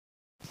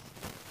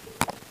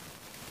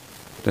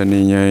ตอน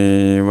นี้ใน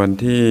วัน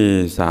ที่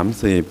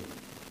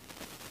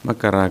30ม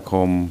กราค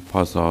มพ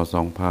ศ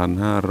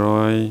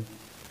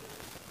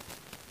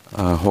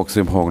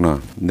2566เนาะ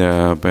เดี๋ยว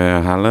ไป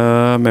หาเล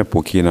แม่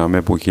ปู่คีเนาะแม่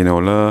ปู่คีเนาะ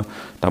เล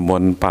ตำบ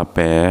ลป่าแป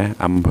ะ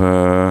อำเภ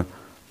อ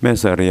แม่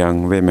เสรียง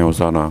เวแมว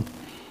ซอเนาะ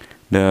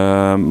เดี๋ยว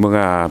เมื่อ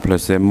เพล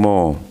เซโม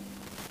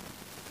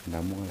ดา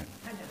มุอะไร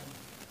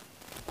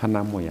พันด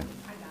ามุยะ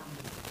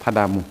พัด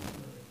ามุ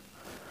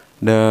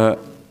เดี๋ยว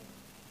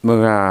เมื่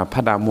อ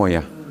พัดามุย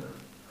ะ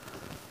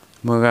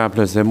เมื่อเพ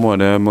ลเซโม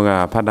เดี๋ยวเมื่อ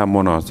พัดามุ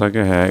เนาะสัก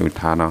แค่อุ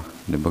ทานเนาะ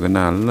เดี๋ยวเมื่อ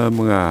นั้นเริ่มเ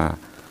มื่อ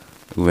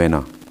เวเน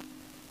าะ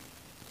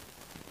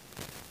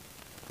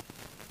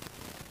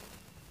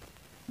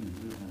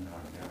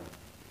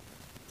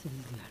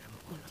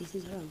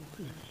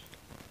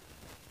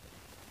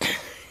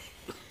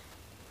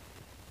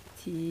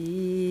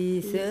ที่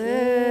เส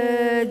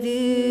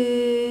ดื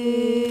อ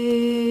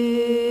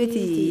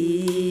ที่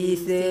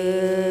เส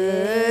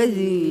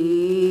ดือ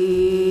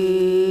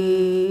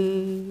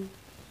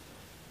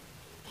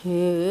หื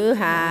อ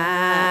หา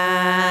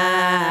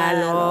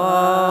ล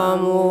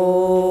มู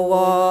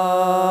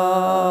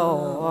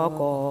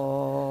ก็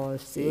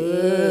เสื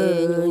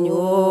อโย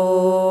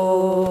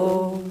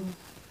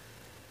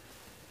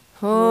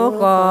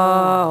ก็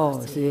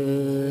เสือ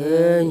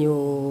โย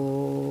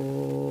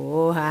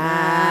หา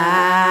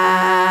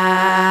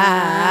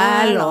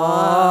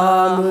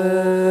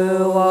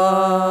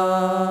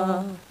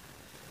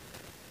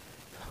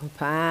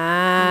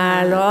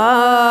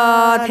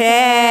แ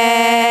ท้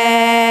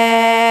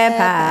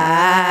ผา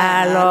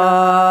ลอ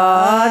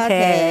แ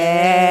ท้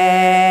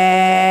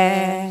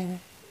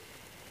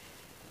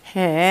แห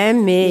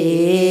มี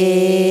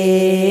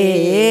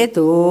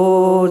ตู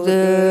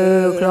ตึ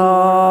กลอ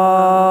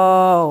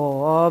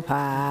ผ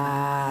า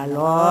ล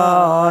อ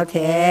แ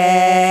ท้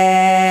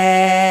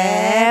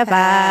ผ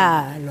า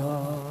ลอ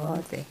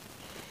แท้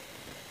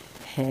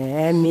แห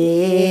มี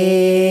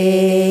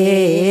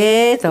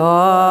ต่อ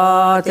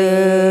ตึ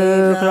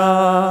กลอ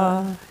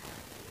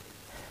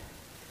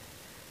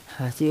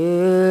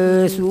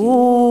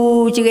Chúa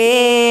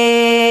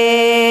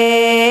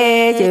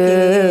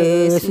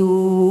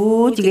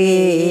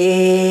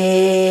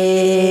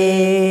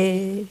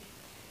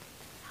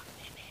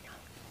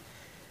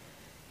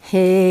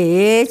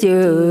Hễ chữ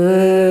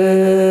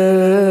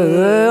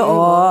ô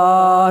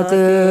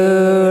tư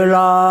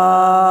lo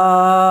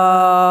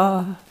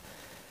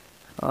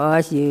ô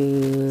chữ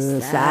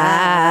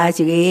xa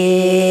chữ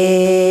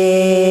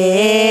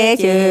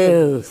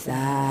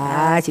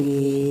xa chữ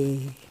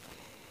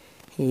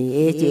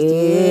hễ chữ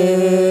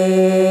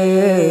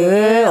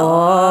ô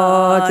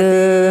tư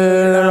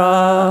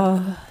lo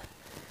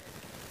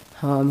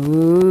họ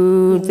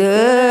mưu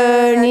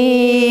tơ ni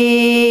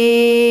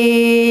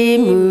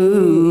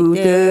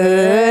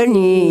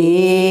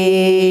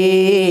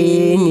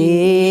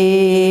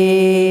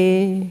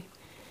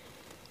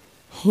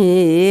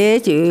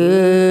chữ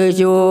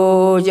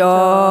cho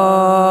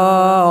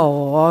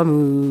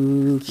mù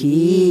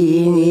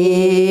khí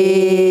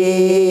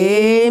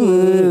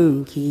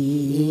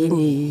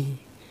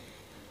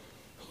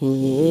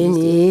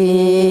ni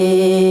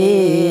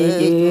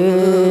chữ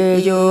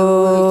cho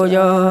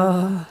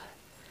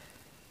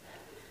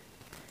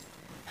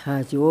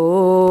hà cho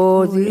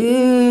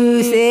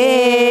dư xe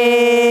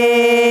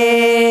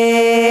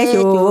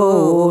cho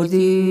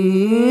dư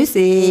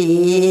xe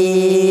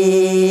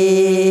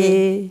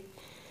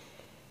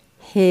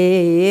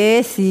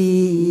hễ si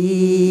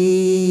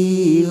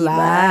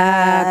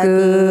và cơ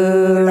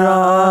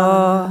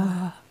lo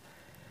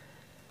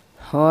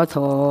họ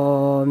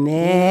thọ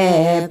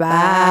mẹ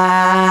bà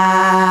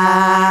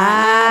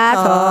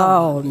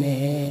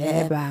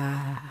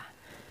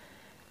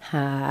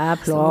hạ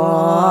plo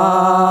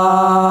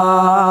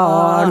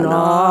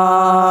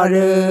nó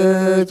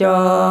đưa cho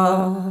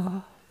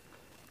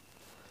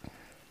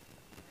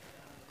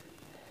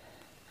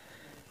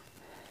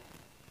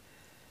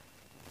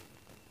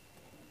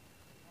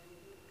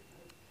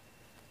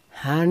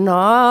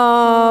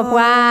nó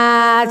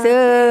qua tư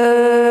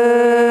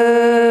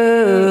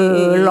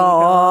lọ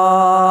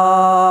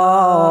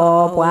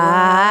qua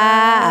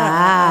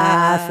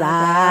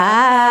xa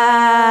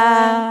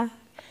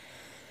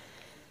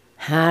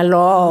hà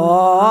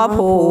lọ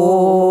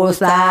phù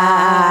sa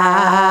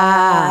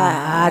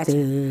từ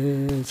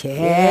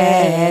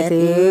trẻ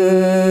từ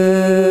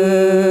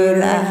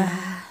là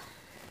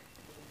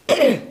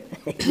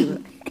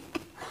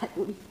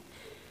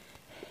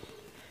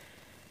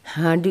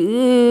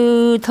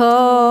đưa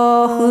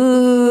thọ hư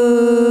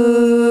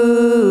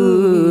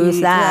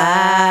xa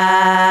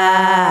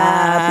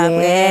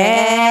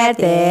bé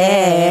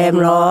tem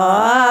lo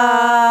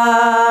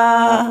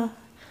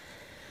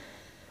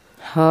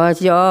họ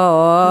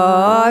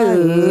cho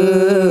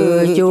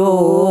chú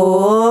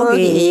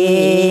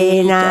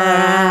kỳ na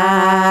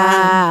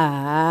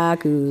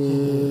cứ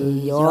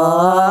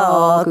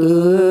gió cứ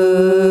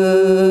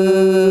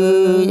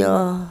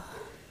gió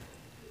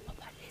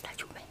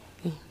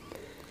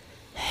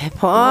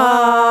phó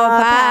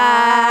pha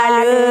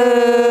lư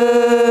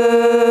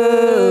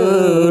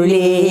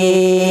li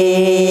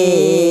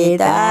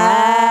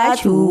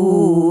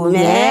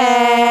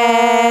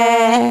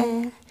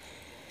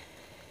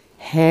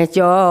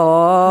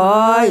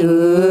cho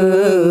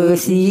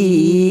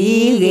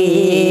si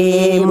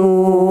ghê mu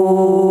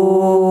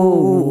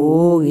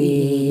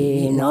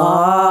ghê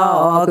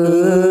nó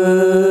cứ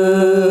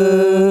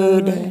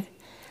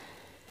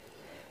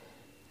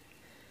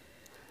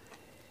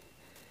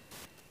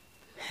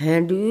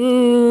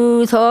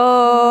du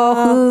thọ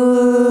hư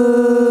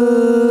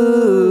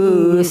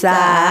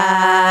sa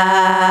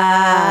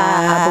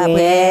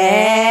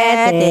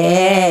bé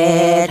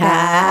tê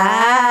tha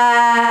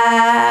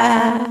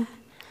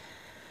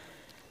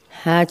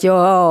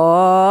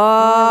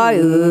cho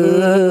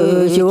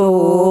chú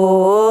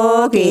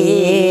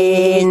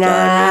kỳ na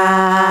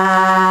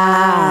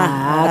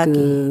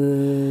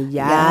cứ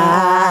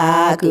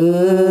ya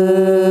cứ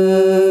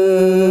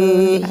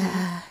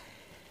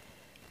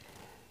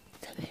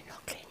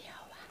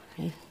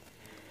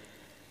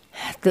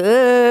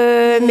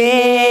từ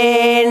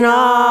mê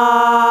nó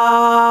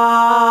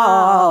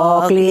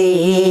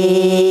kli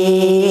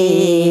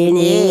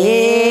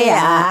ni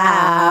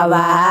à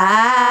ba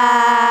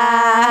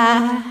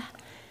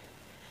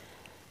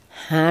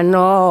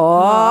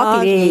nó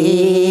kli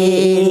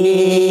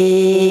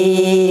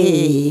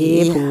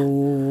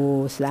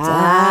phù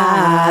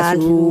sa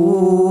su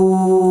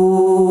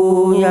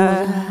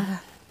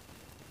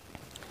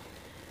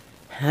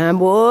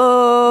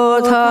bố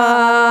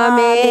thơ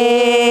mê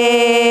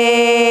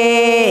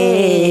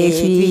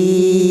suy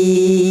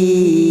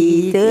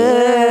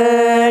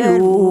tơ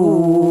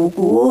lù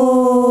cú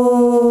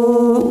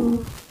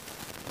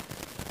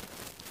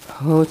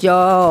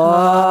cho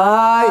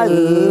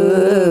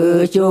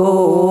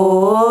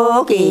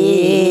chỗ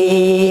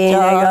kia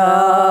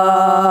đó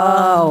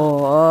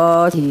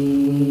thì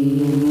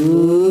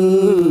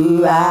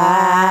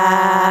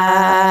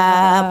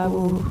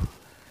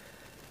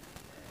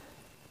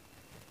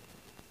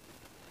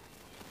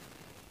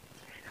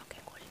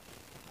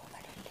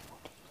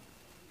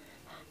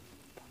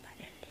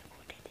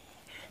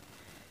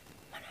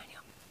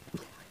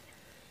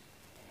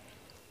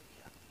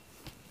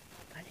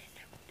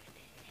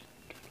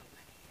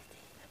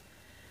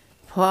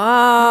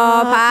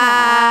phó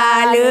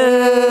pha lư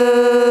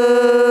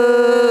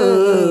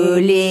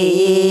lì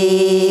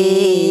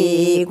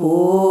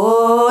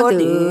của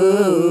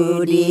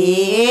tự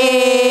địa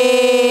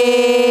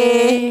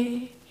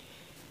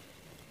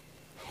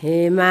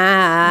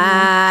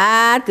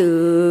mà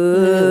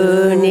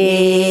tự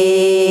ni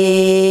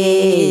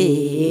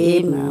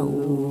màu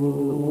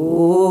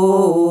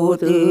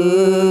tự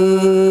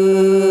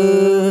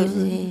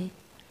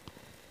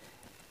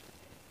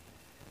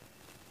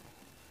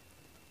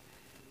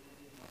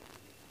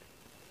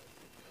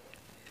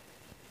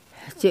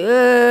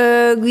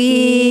chớ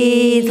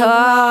quy thọ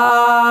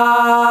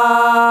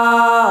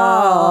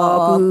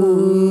cư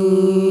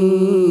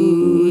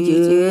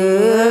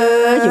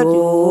chớ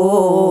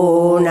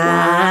chỗ na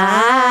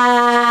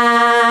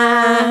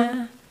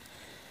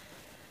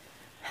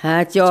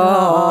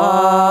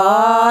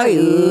cho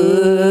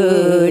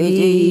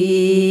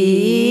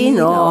đi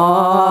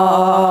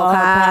nó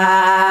khá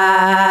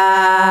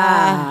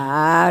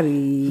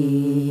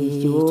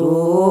ri chỗ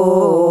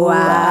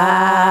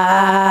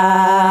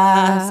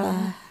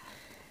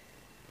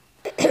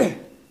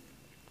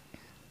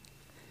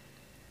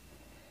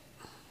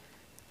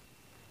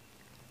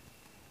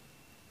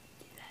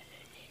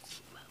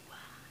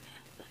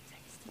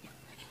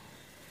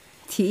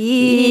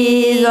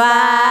thì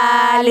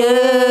doa lư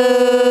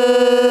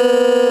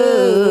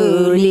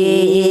lì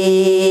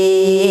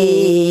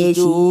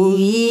chú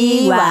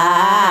ý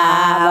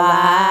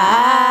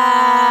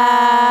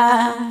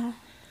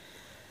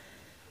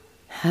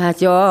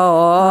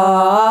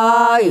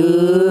cho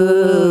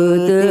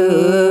từ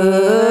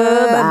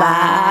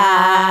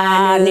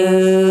ba lư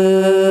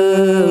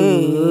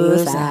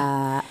sa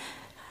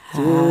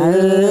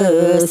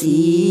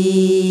si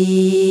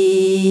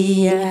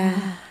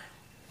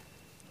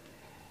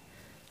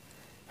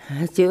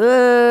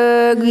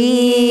chớ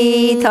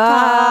ghi thọ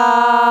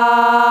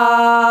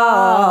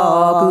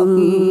cư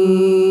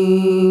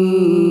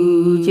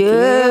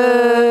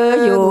chớ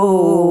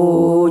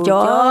vô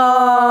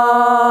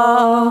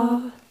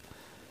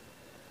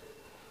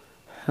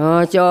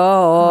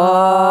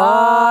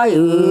cho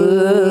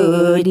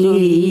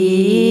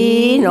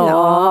đi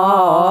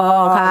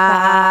nó khá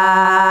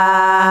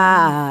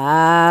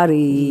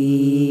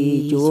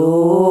ri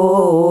chỗ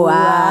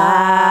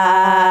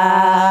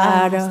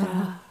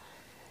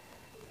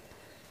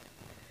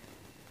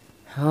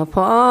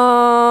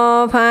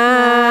phó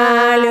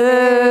pha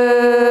lư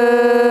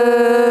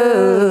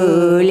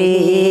lì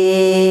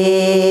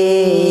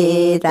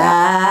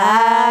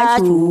ta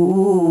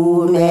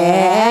chủ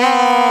mẹ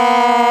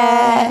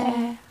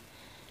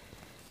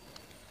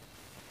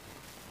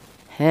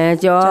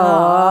cho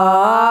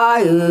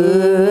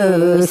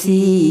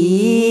si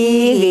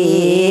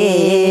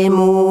ghê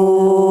mu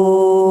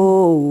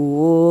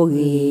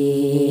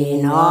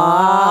ghê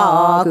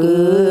nó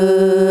cứ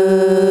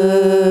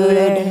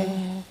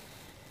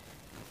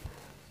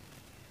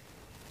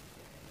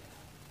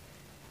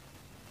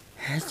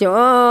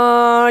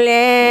cho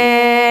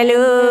lê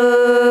lư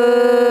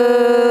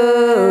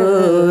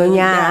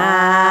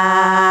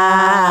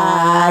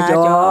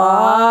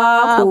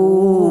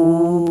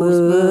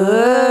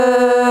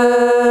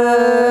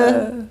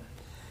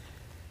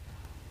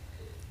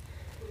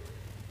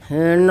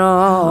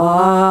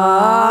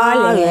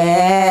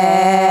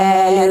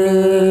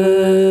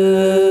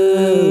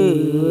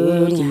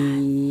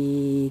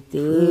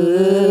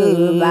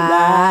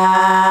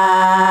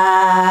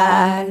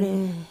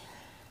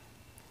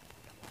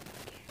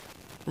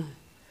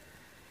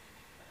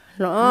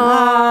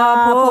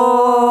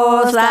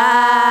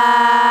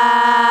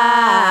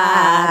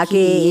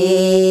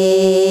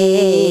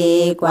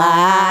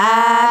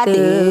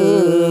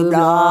từ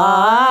đó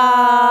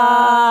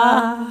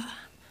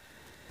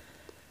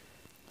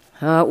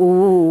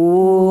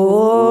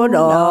u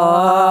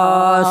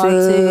đó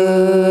sư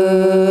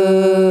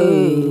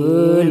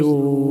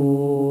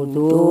lù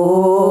tu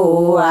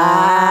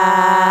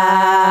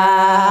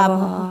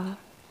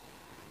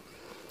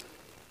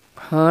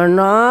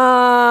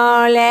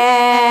nó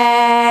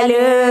lẽ lư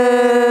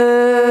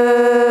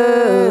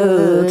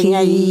khi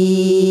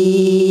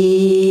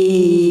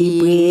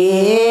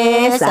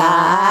bế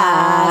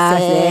xa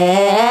sẽ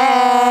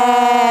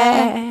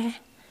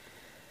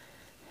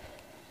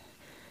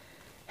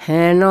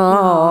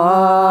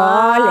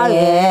nó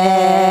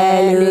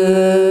lẽ lư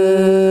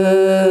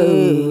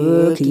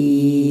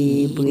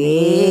khi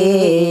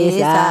bế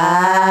xa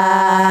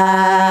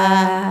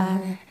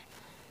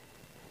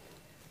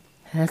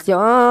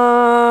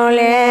cho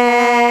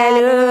lẽ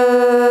lư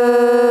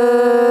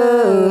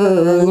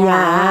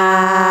nhà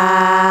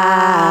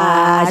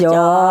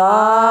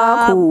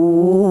cho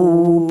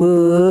khu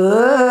bữa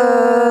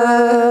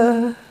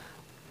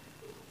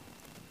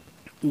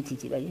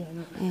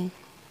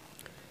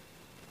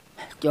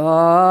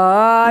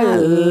cho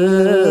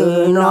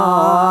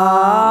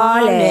nó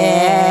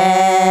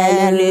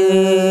lẽ lư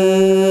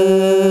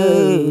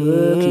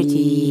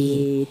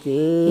khi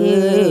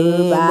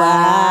từ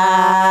ba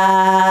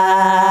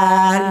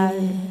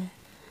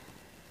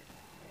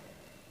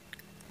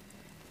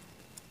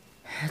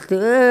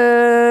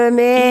từ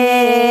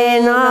mê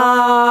nó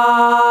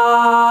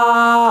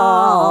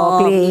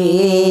kli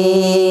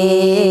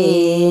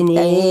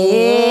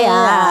nê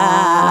a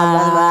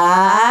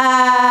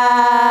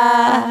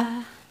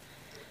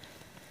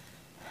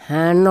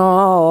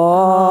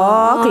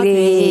nó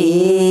kli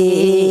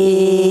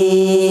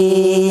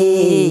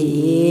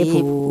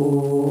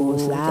phù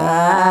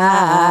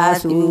sa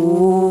su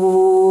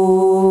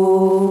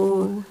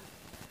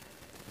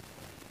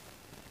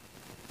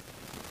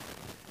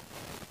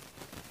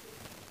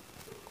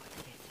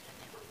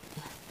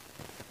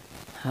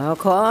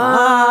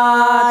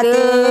khó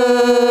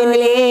tư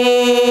lê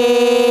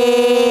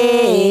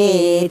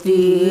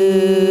từ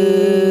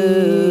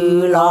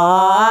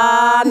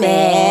lo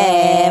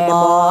mẹ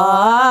bỏ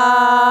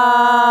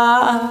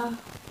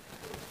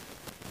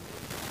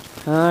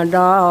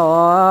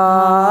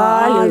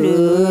đó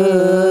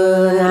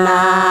lừa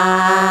na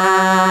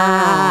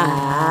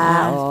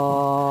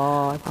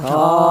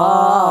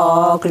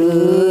thọ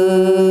cư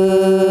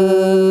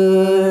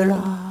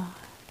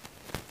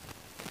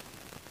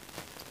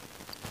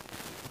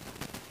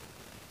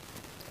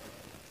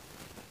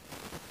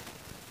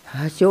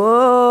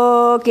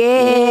chúa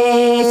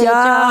kê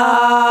cho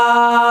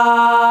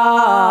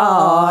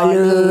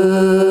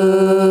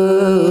lư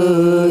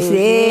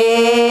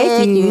sẽ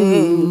chịu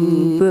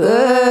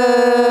bữa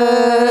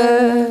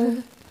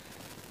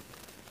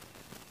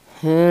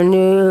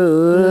nữ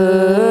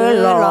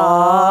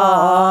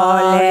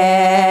lo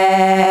lẽ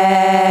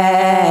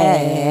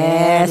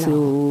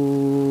su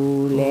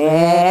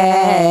lẽ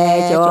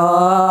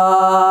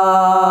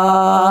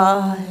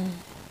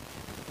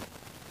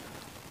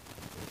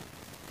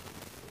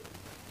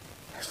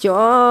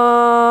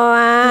cho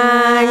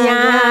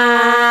nhà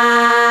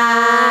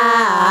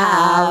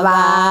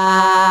và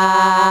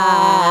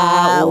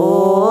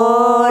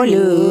ô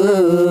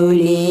lư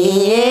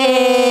lì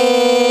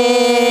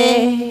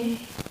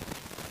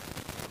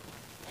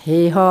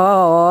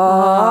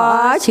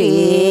họ chỉ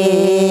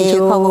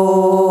chô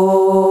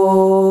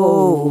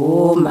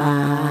mà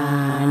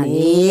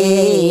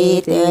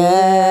đi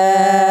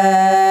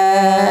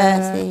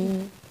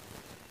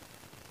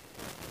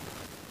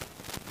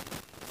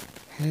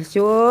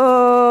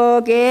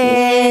chúa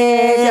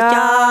kê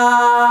cho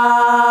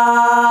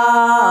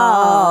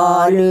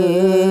lư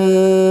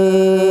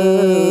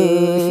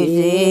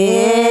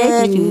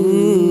sẽ chữ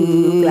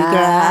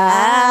cả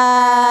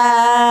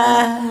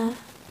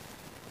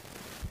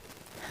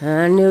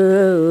nữ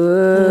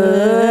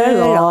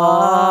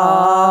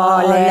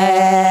lo lẽ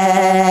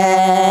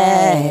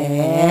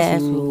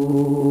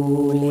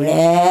su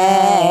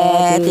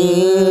lẽ tư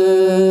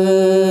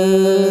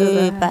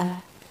ba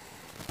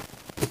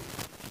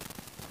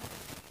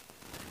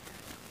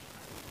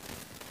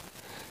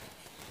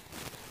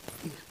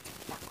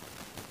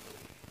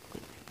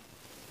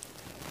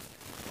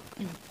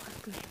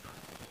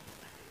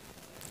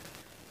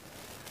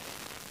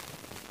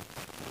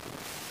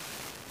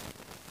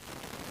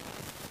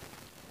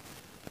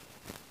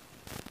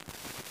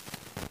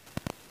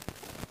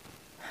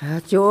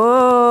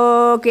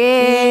chúa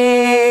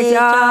kê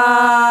cho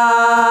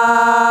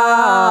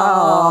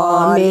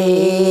mi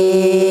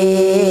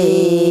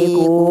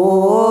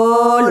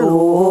của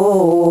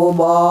lũ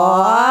bỏ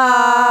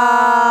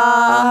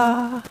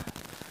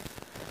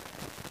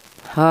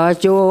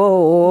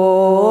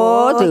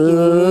chúa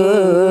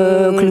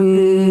từ khứ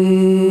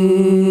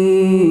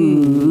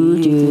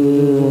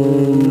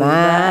trường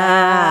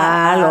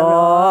ma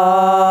lo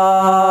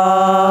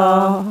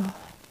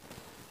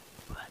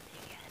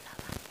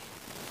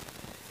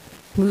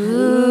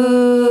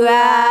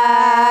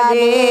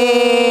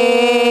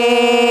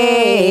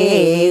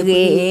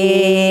ghê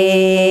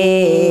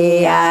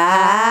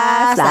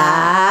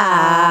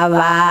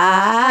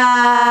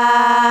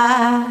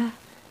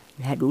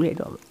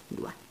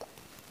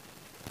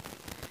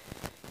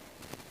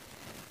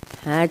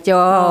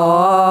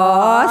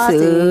cho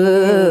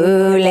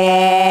sự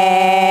lệ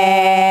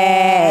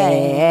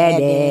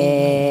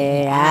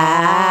đề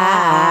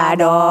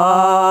đó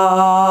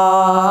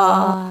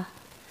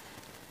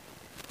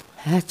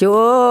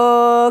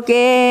chúa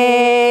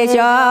kê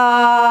cho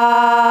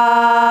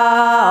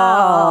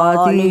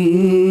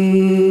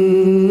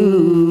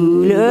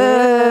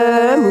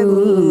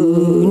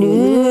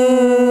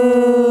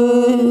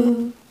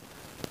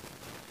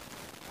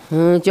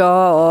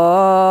cho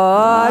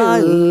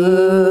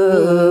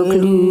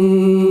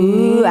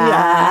khứ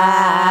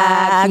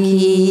a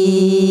ki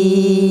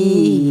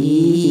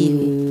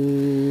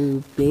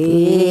pe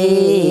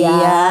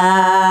a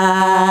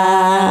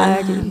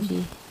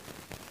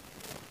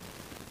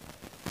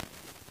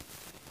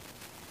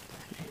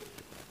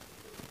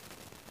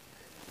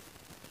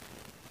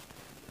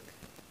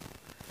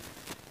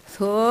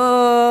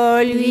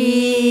thôi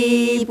lui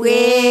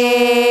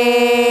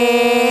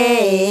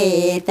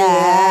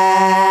ta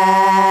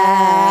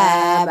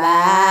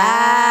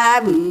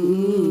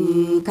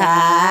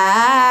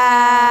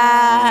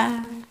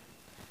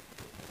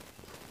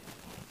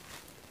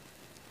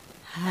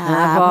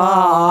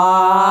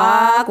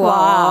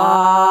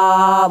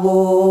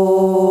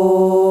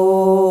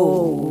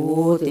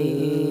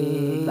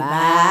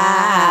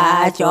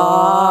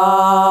cho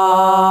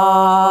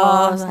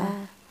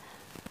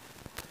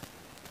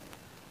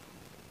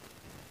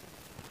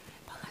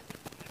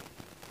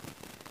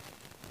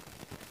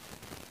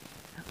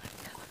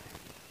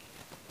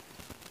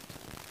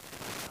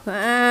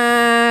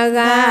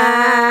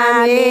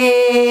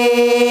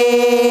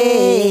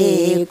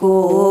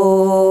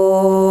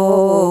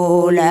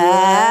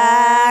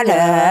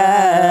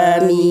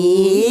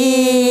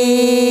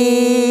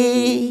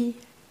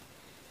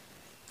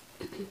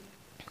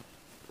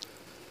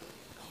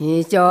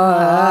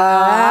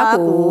cho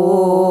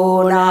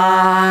cụ na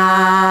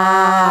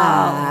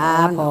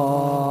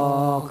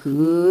phò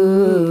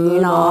khứ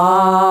nó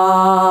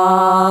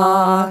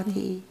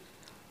thì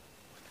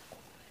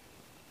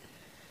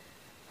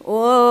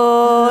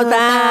ô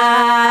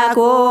ta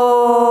cô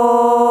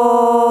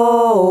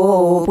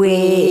quê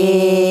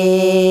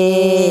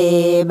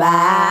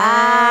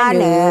ba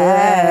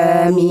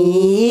nợ mi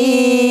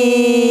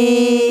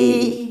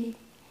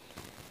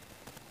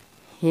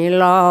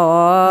lo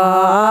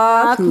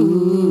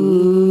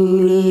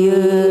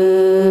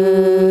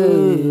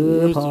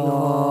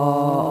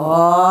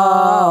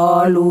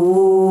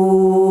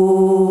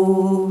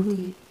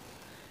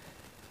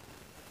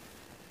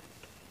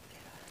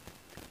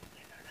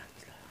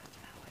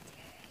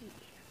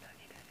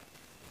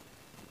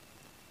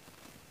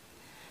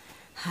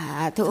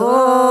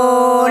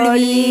thô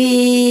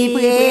ly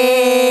phê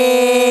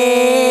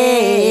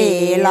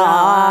lo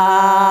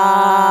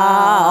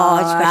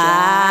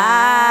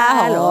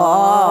cha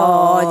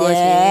lo dễ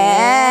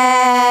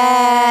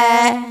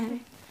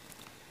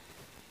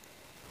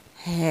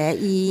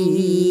y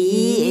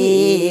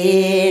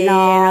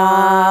nó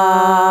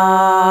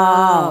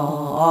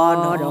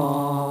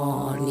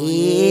nó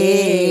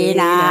ni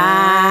na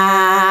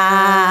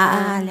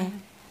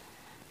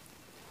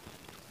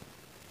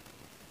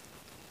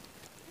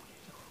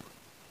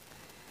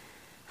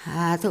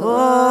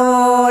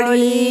thô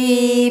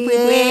ly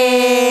phê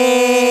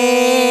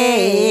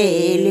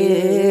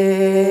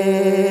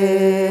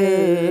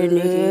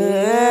nước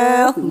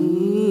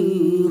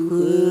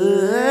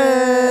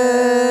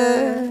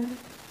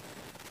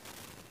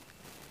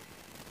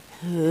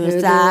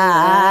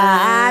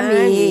xa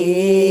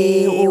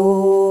mi ô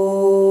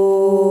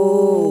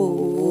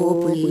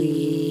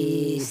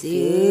bì sư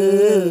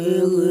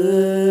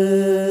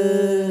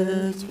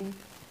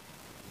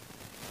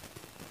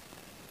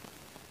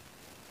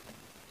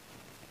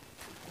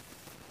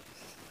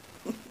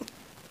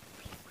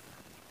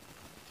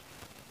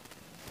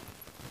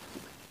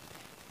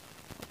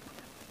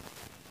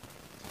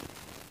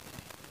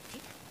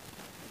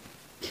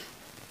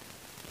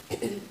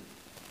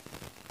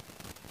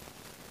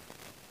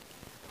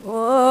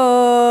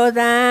ô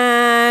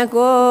ta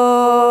cô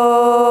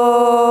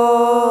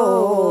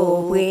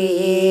quê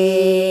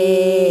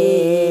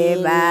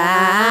ba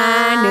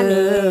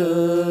nơ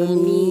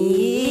mi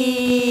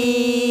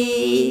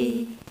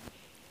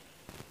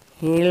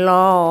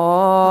lo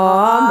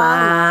mà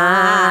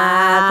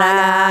ta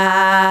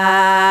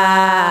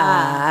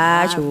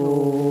chủ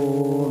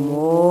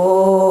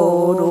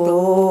mô đô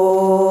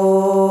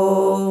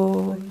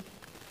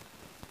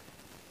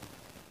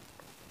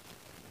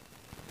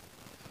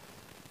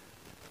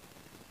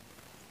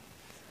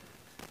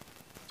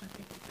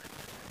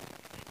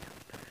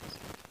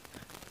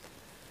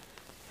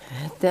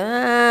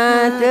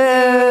ta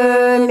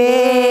tơ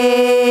mê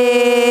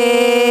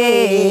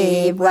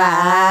qua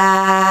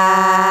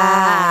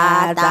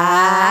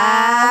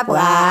ta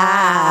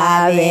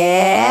qua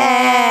về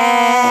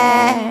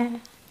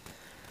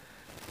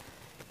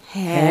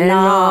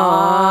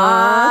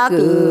nó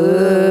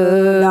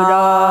cứ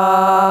đó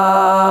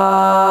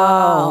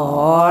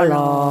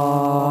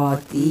lo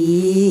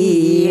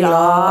tí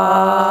lo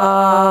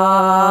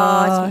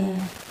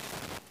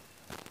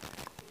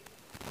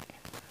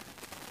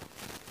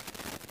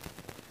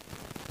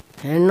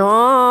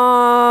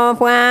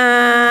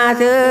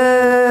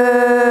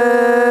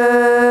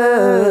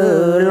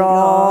ล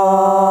อ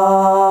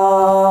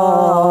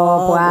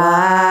ปวา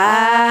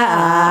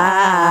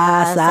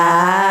สา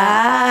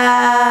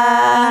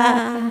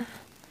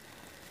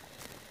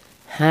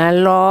ฮัล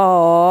โหล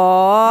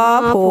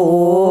ผู้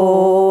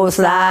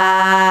สา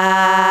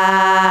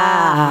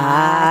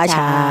ช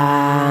า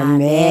เ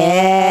ม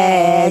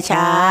ช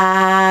า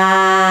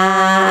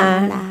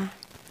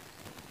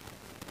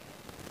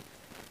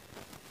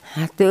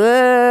เตื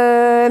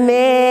อเม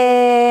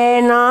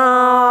นอ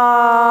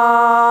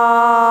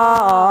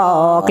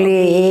ก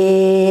ลี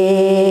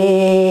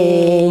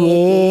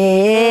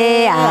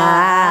อ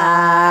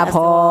าพ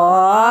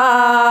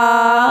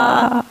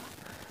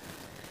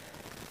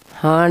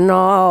อน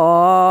อ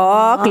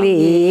ก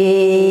ลี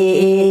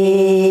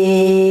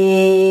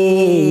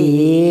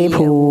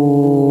ผู้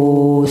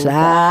ส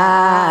า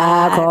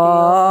ค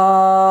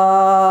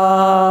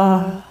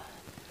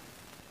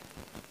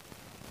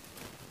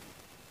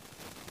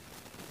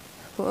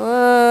อ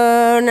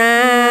นา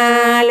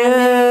เลื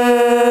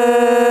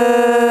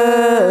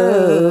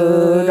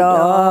อดอ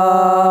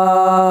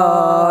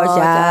ช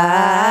า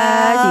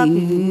จื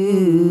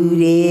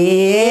เด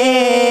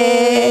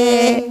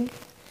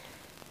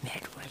แม่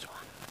ด้วยจ้ะ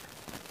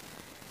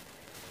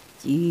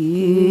จื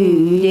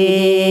เด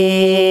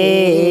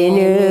เ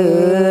นื้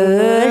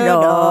อด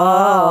อ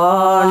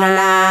น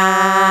า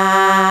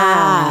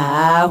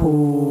หู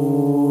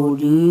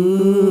ดื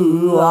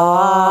อ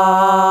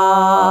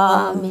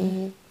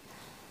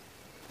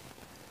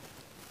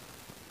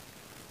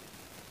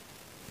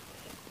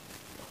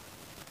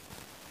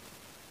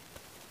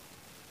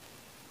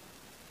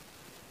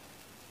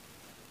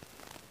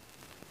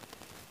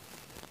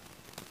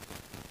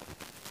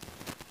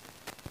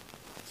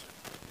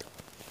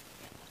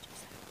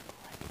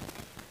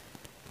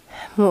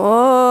โม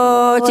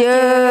เจ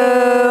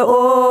โอ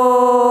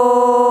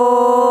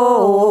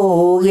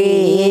เก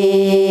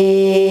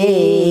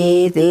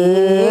เต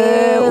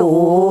โอ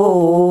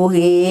เก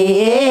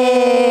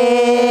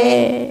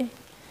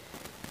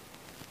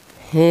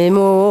โม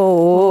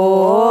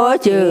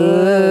เจ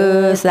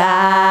สา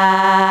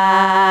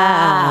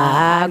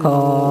ข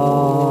อ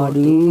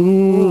ดู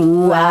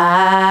ว่า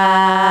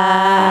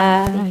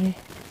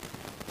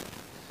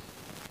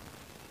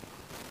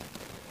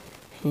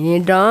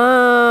ดอ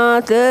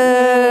เต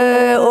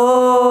โอ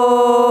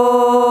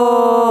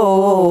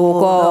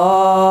กอ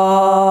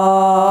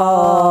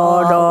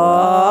ดอ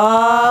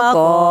ก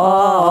อ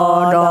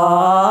ดอ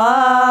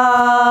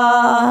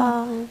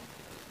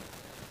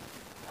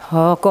ฮ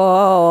อกอ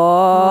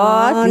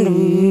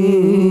ลื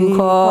อค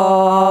อ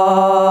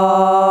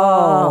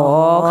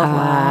ข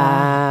า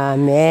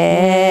แม่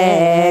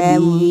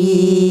บี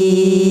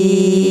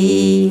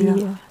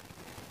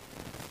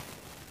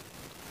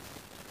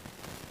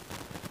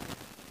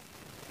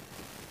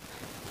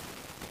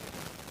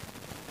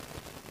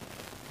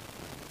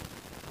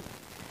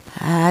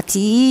อา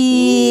ทิ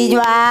จ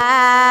วา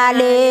เ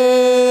ล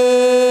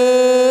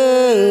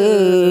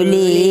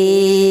ลี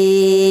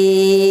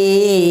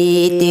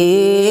เต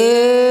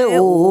โอ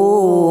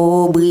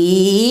บี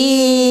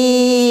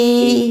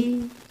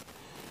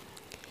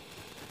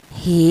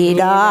ฮิ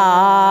ดา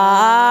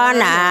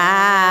นา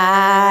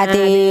เต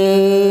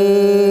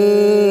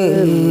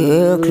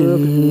คลื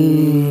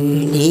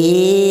นี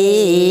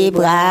ป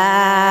รา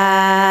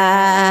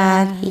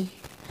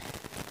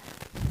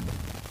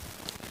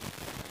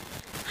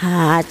ห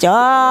าจ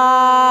อ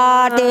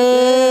เต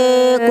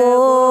โก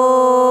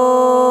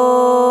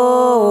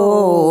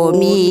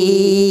มี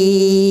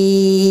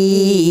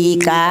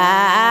กา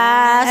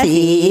สี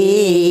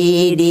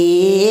ดี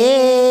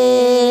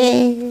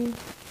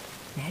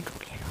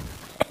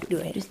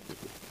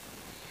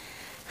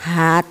ห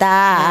าต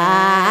า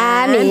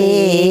มี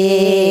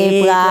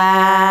ปลา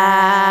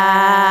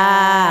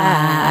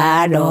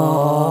ดอ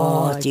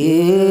จื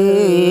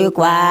อก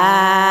ว่า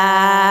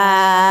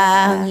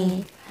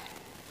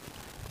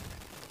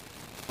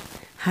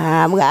หา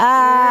มกา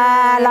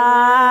ลา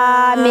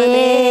เม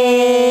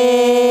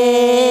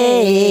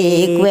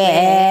กแว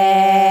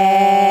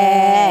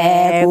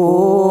กู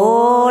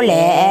แล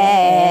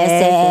แ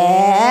ส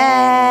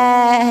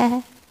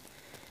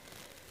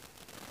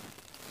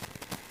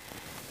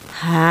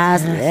หา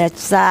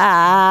สา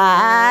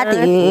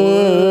ตื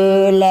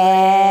อแล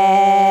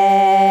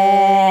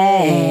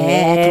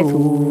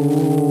ทู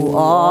อ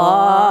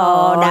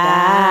ดา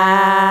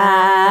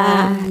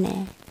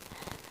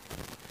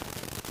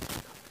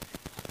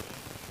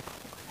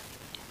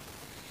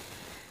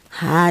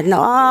หาโน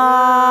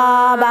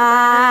บา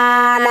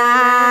นา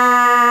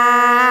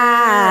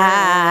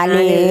เล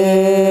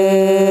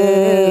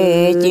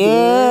เจ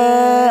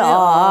อ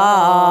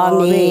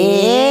มี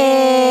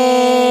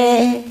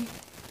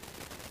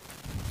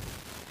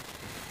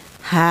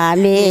หา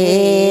เม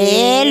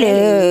เล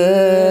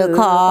ข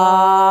อ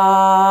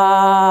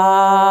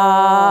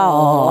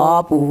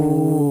ปู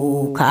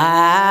ขา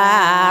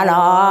ล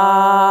อ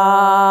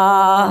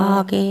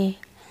เก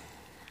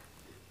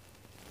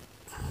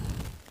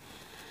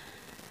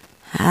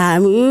หา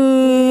มื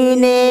อ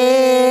เน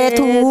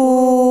ทู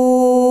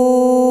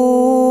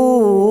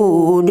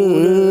เด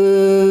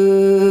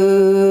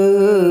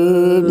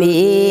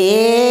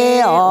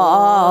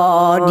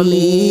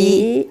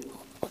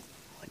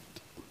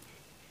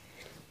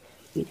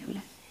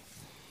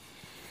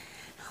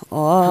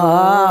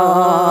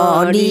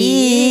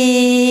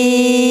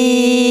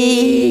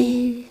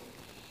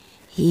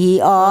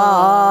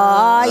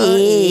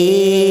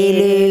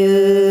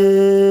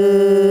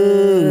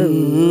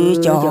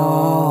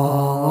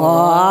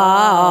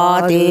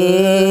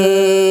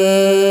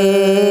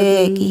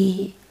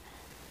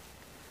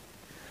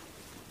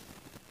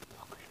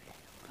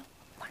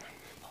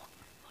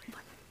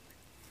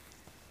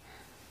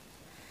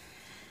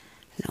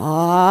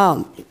cho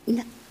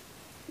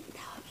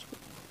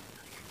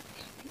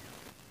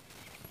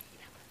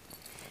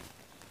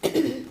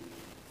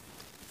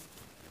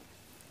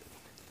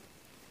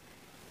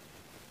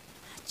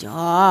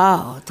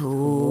cho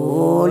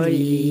thủ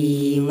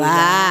lì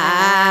va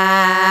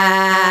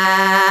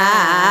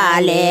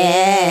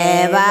lê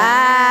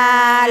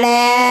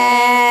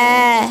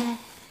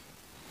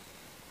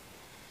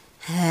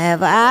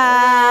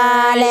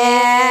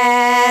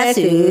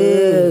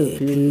sự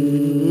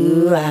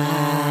lừa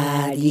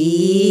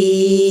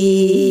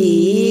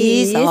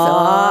đi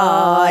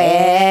so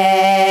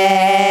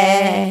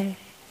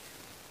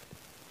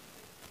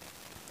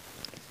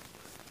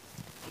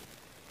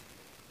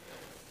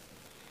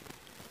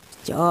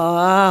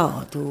cho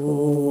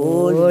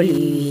thủ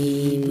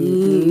lì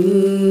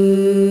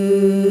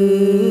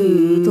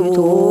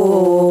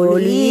thủ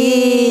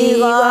lì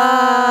ga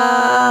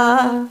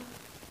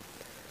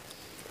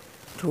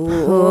thủ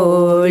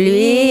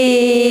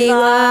lì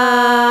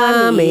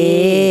ga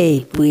mê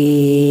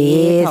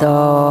quỳ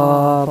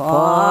thọ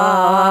phó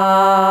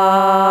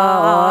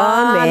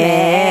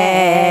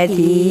mẹ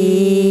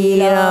thì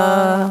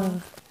lo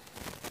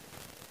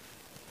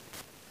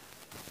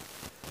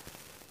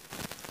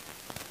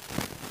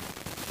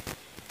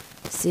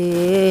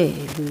se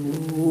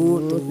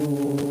lu tu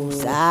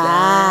sa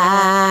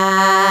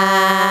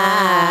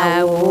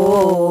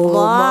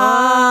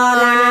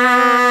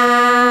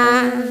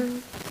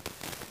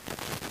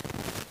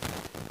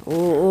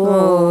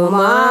wo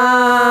ma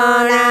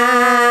na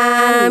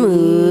mu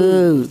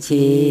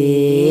chi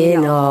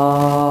no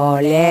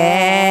le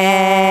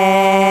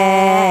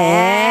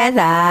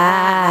da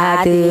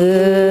tu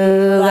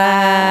ga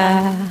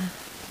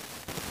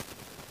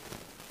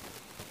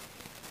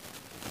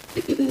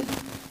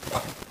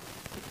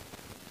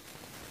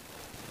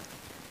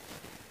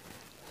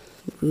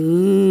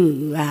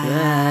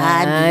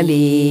a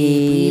bi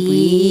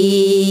bi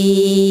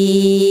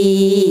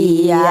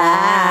ya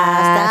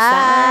sa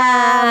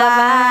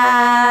ba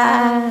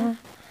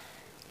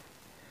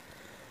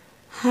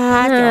ha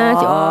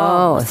cho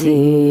sư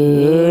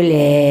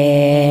lệ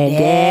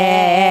đế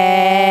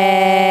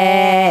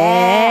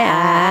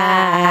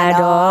a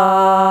đo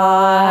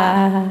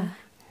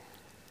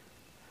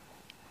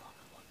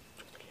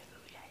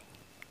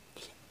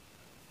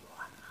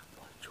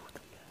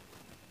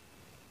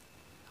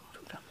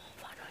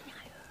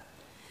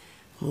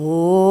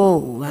ô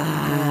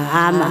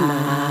và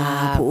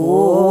mà phụ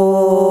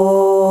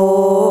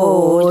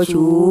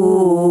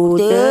chủ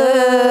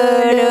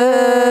tớ lơ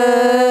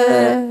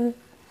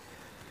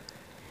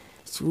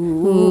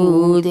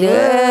chủ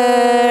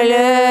tớ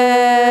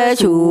lơ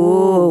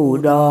chủ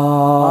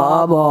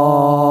đỏ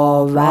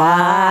bò và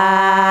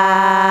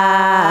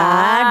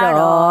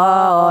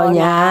đỏ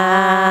nhà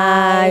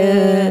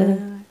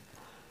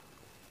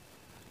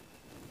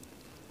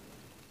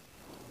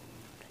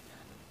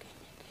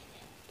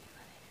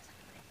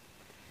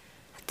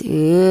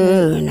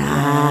từ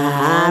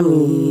nam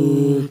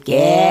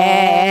kẻ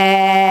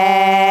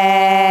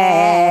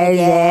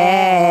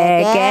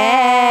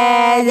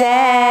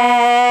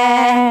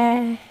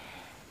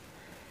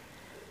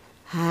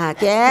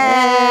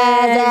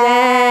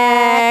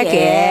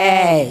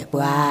kẻ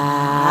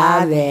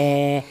qua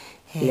về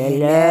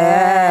lỡ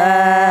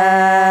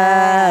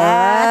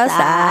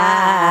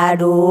xa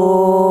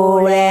đu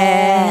lê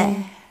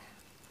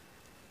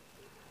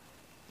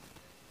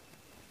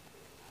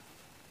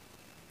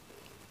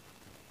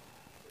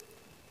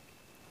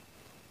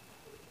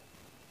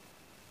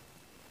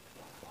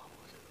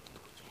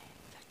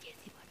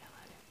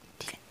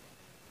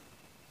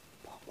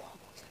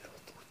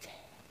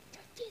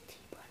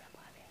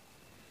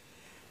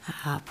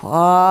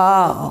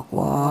phó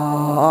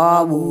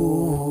quả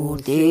bù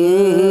tư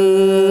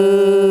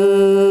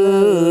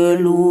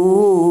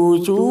lù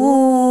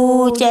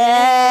chú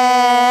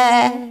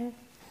cha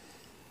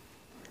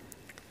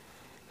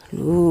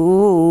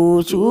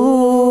lù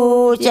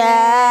chú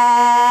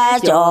cha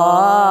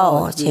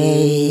cho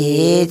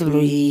chết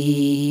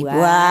rì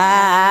qua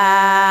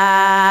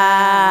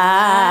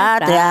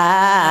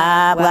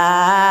tra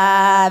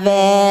ba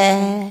về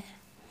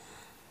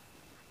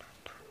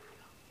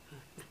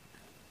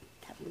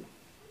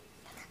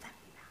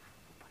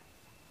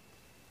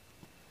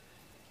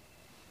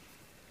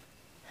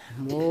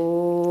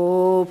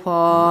mô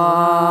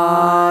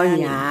phò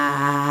nhà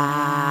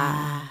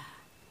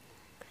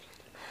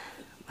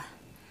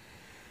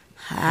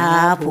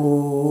hạ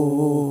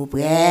phù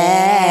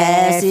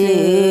bế sư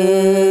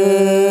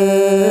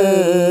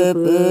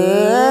bế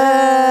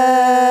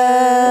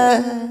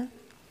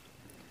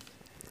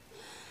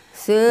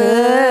sư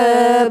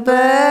bế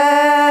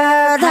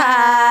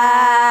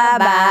tha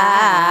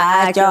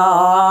bà cho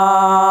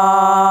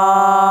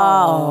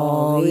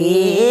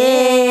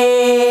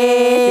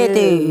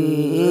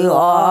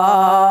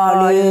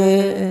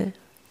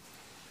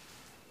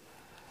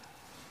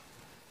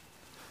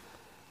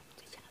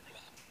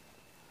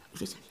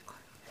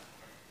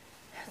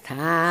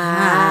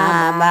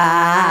tha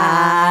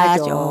ba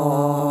cho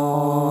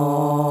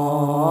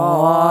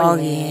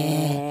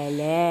nghe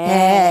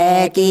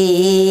lệ กี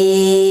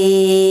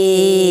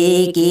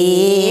กี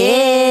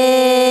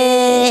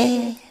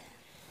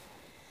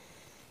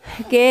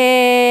เก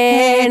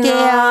เกี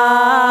ย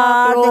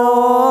โล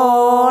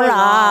ล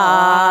า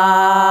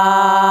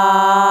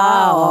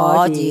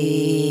จี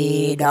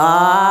ดา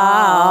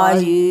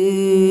ยู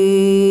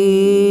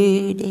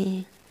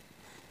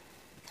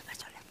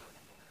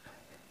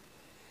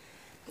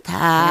ท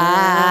า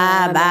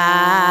บา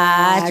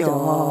จอ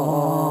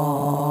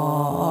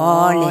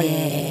เล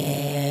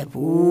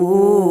ปู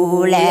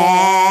เล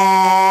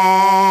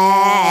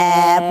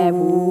ปู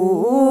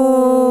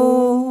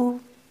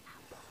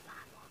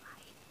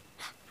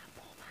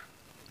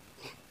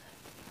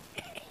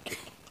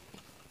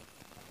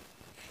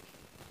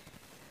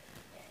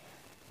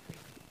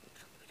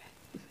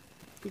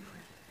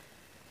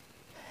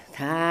ท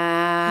า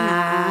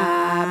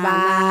บ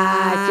า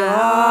จอ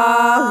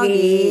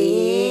กี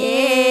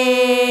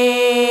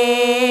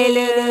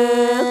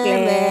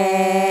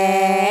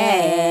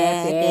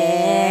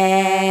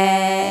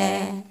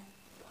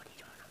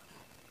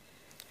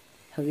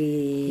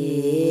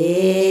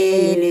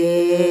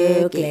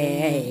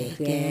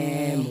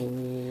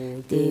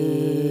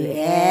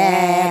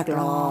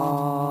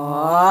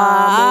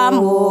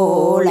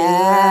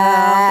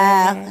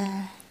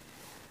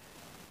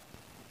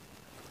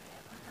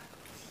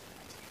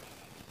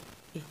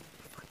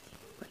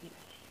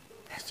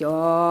จอ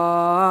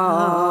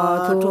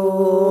ทู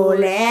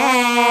เล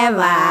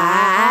วา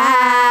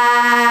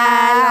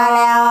แ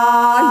ล้ว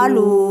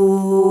ลู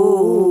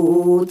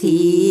ที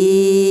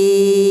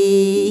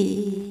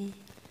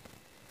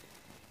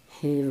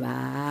ว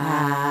า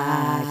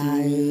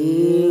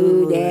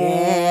เด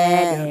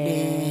เด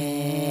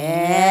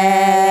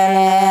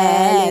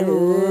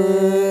ลู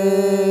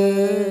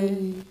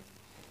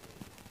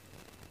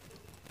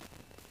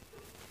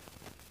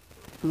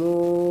มู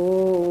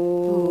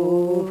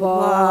พอ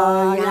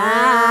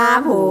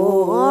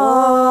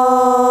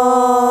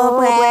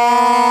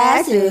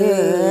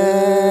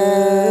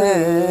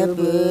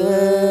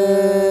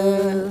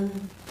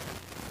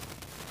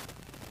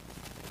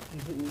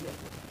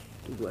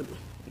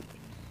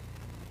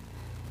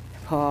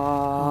พอ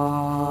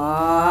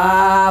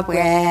แปร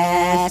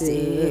สื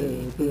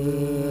บ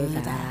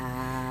ตา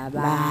บ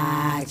า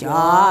จ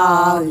อ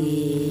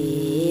กี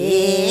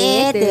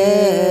เตอ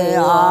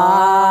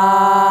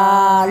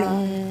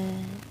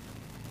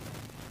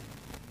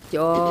จ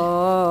อ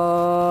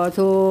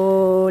ทู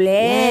เล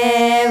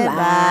ว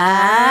า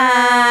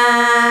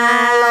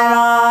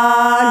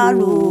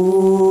ลู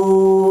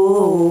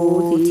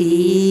ที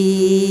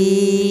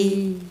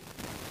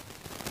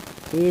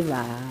ว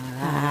า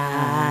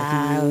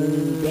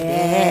เด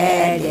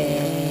เด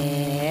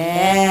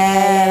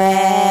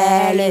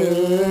เล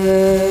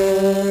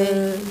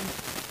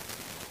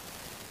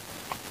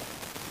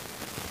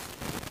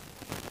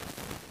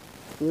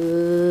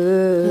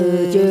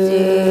เจอ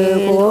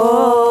โค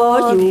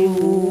จู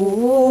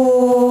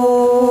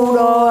ร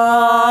อ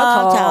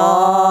ทอ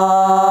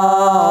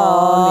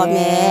แ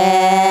ม่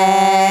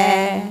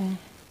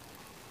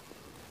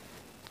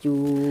จู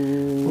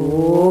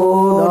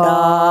ร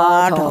อ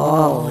ทอ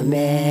แ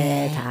ม่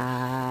ทา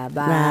บ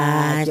า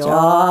จ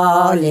อ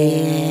เล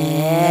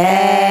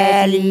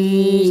ลี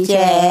เจ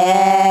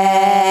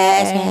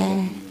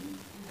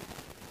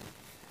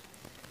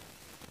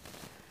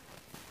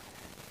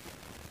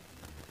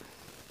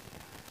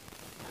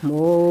โม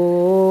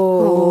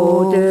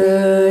เต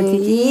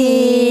ที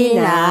น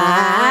า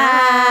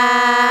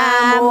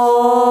โม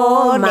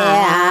แม่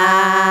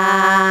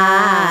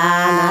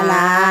นาล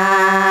า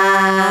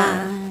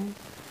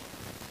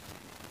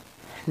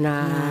นา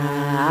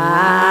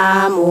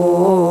โม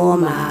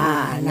มา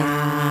นา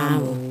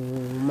โม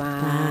มา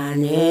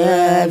เน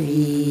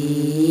วี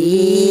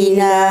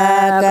นา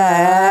เก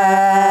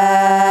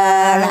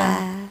ลา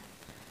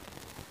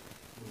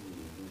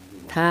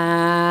ทา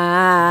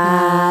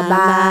บ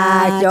า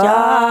จอ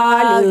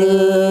ลื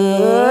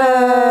อ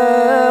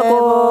โก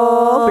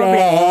แปร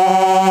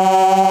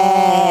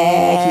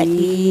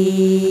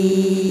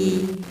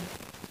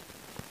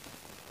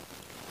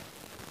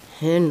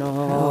ทีนอ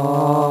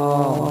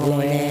เ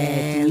ล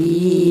ที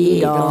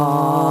ดอ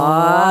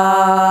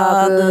ก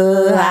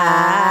หา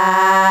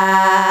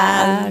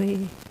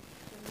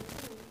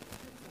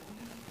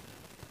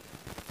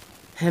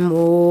โม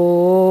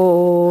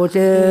เจ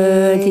อ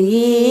ที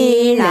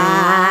นา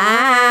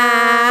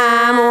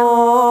โม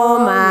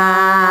มา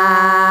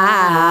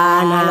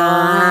นาลา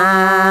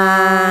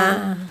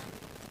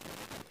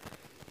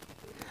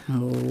โ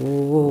ม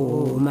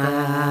มา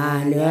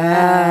เน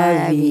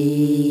วี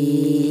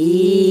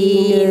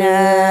เน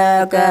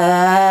กา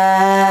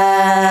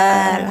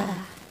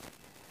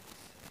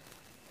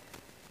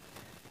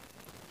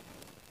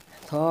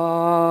ทอ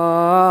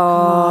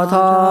ท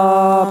อ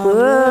เ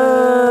ปื้อ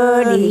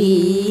ดี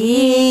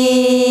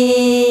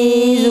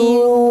จู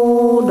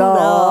ดอ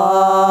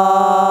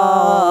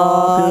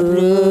กเ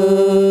ลื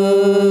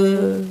อ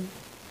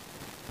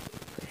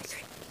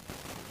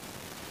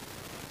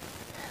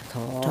ท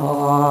อ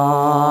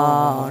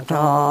ท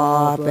อ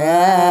เปื้อ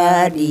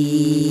ดี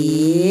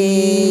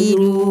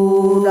จู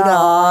ด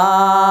อ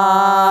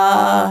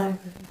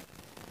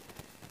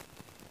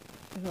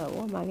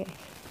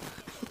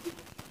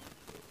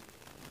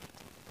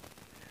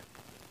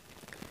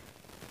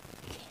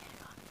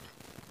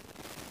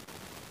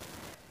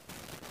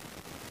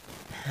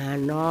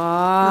nó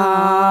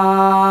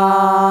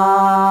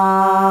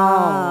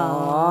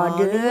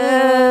đưa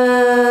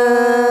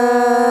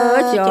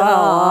cho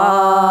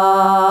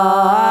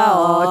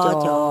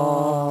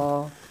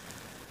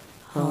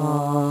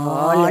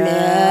họ lên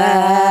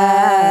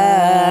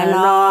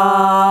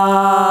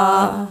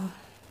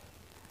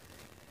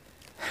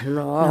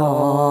nó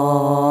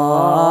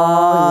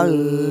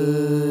đi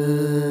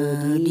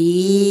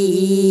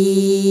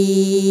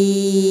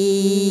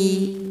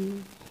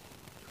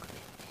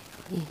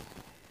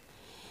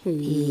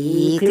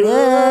cửa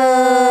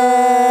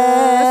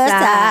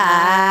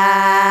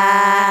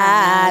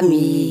xa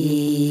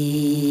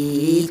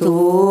mi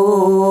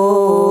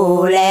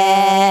thu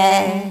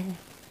lệ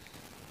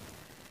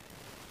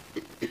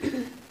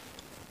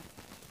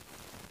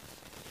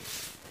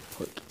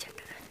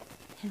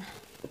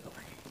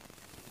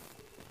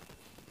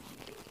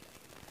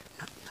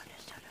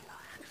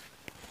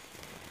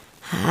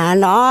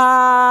nó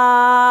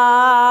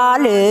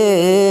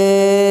lừa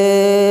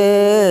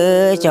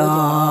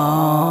cho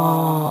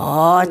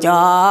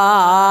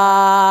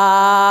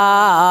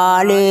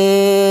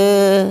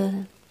lừa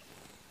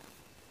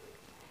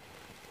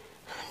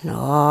nó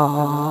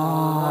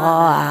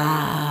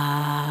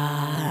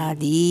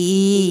đi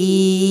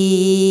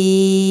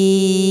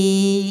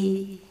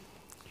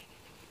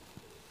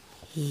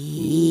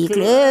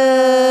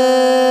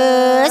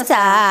cửa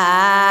xa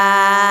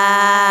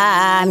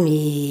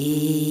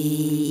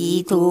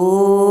mi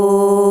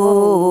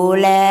thu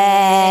lệ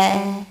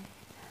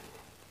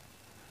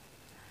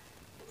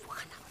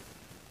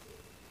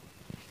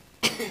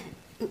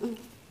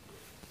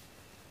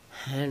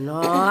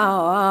nó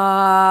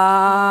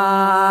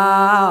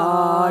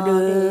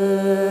đưa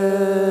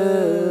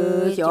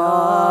cho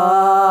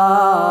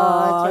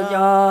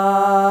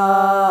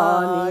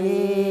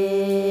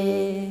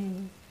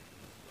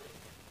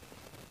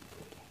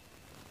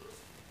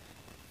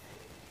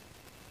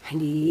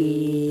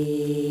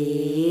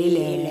đi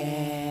lệ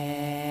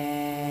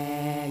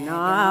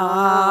nó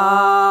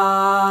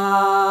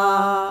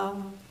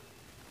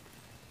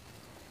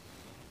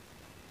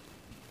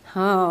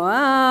họ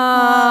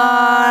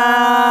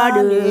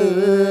đưa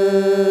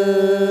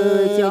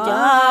cho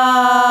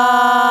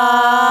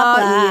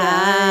bà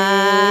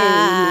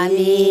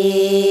đi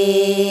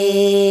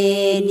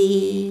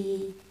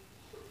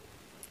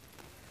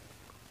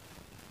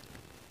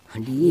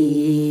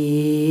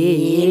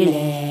đi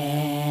lệ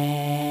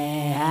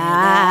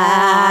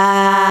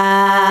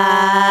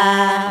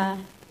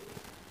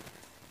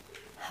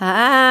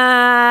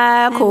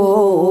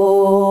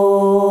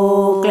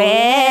khô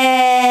lẽ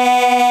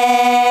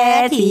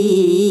thì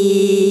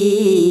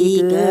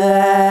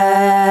cơ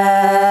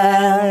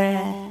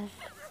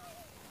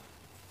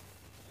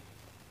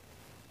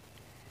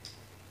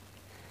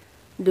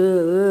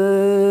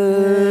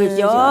đưa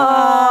cho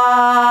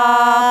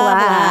qua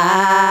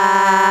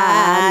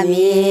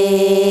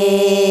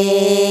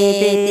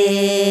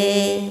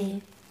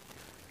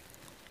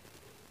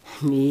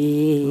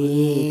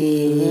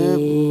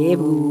mi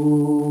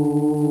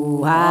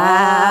bu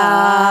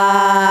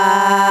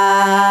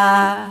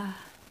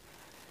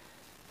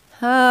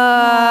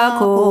ha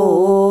khô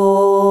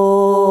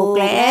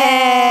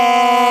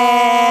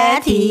lẽ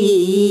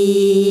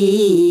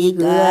thì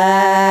cơ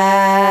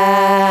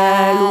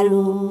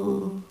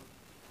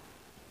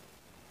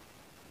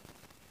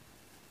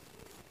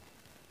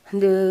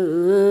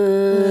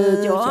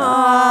đưa cho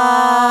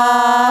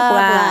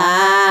qua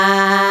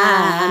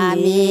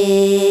mi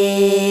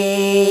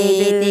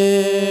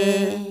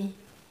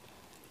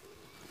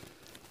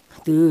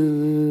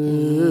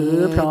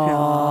từ phò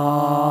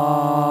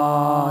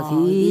thì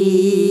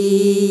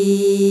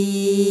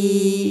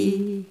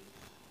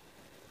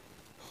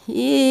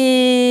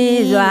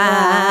dọa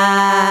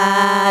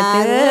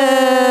tớ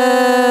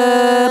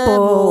bồ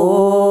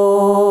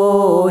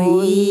hi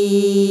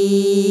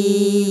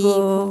gô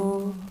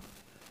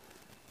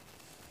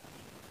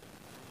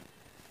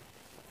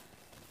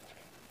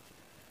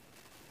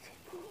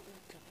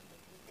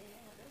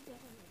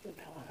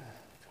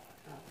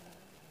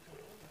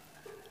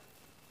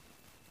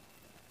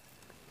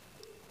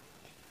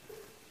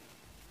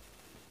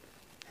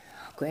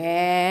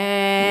que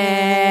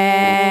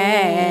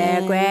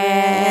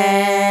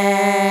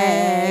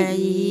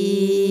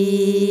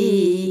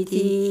gì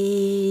thì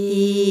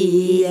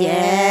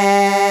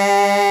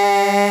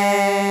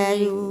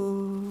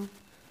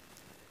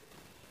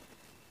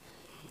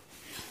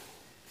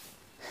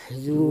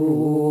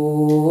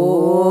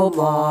dù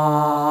bỏ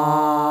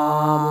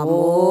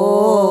bố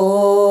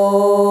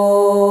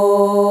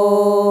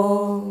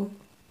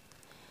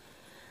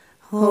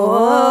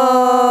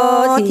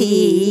thì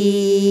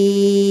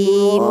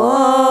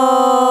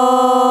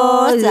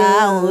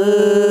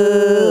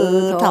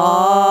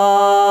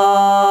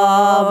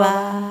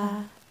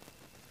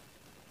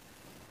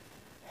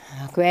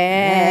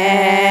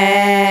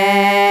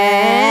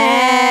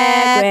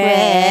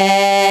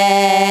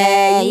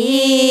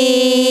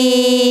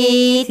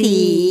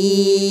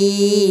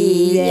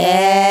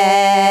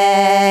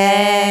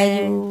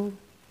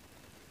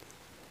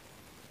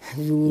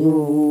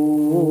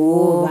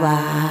dù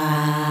bà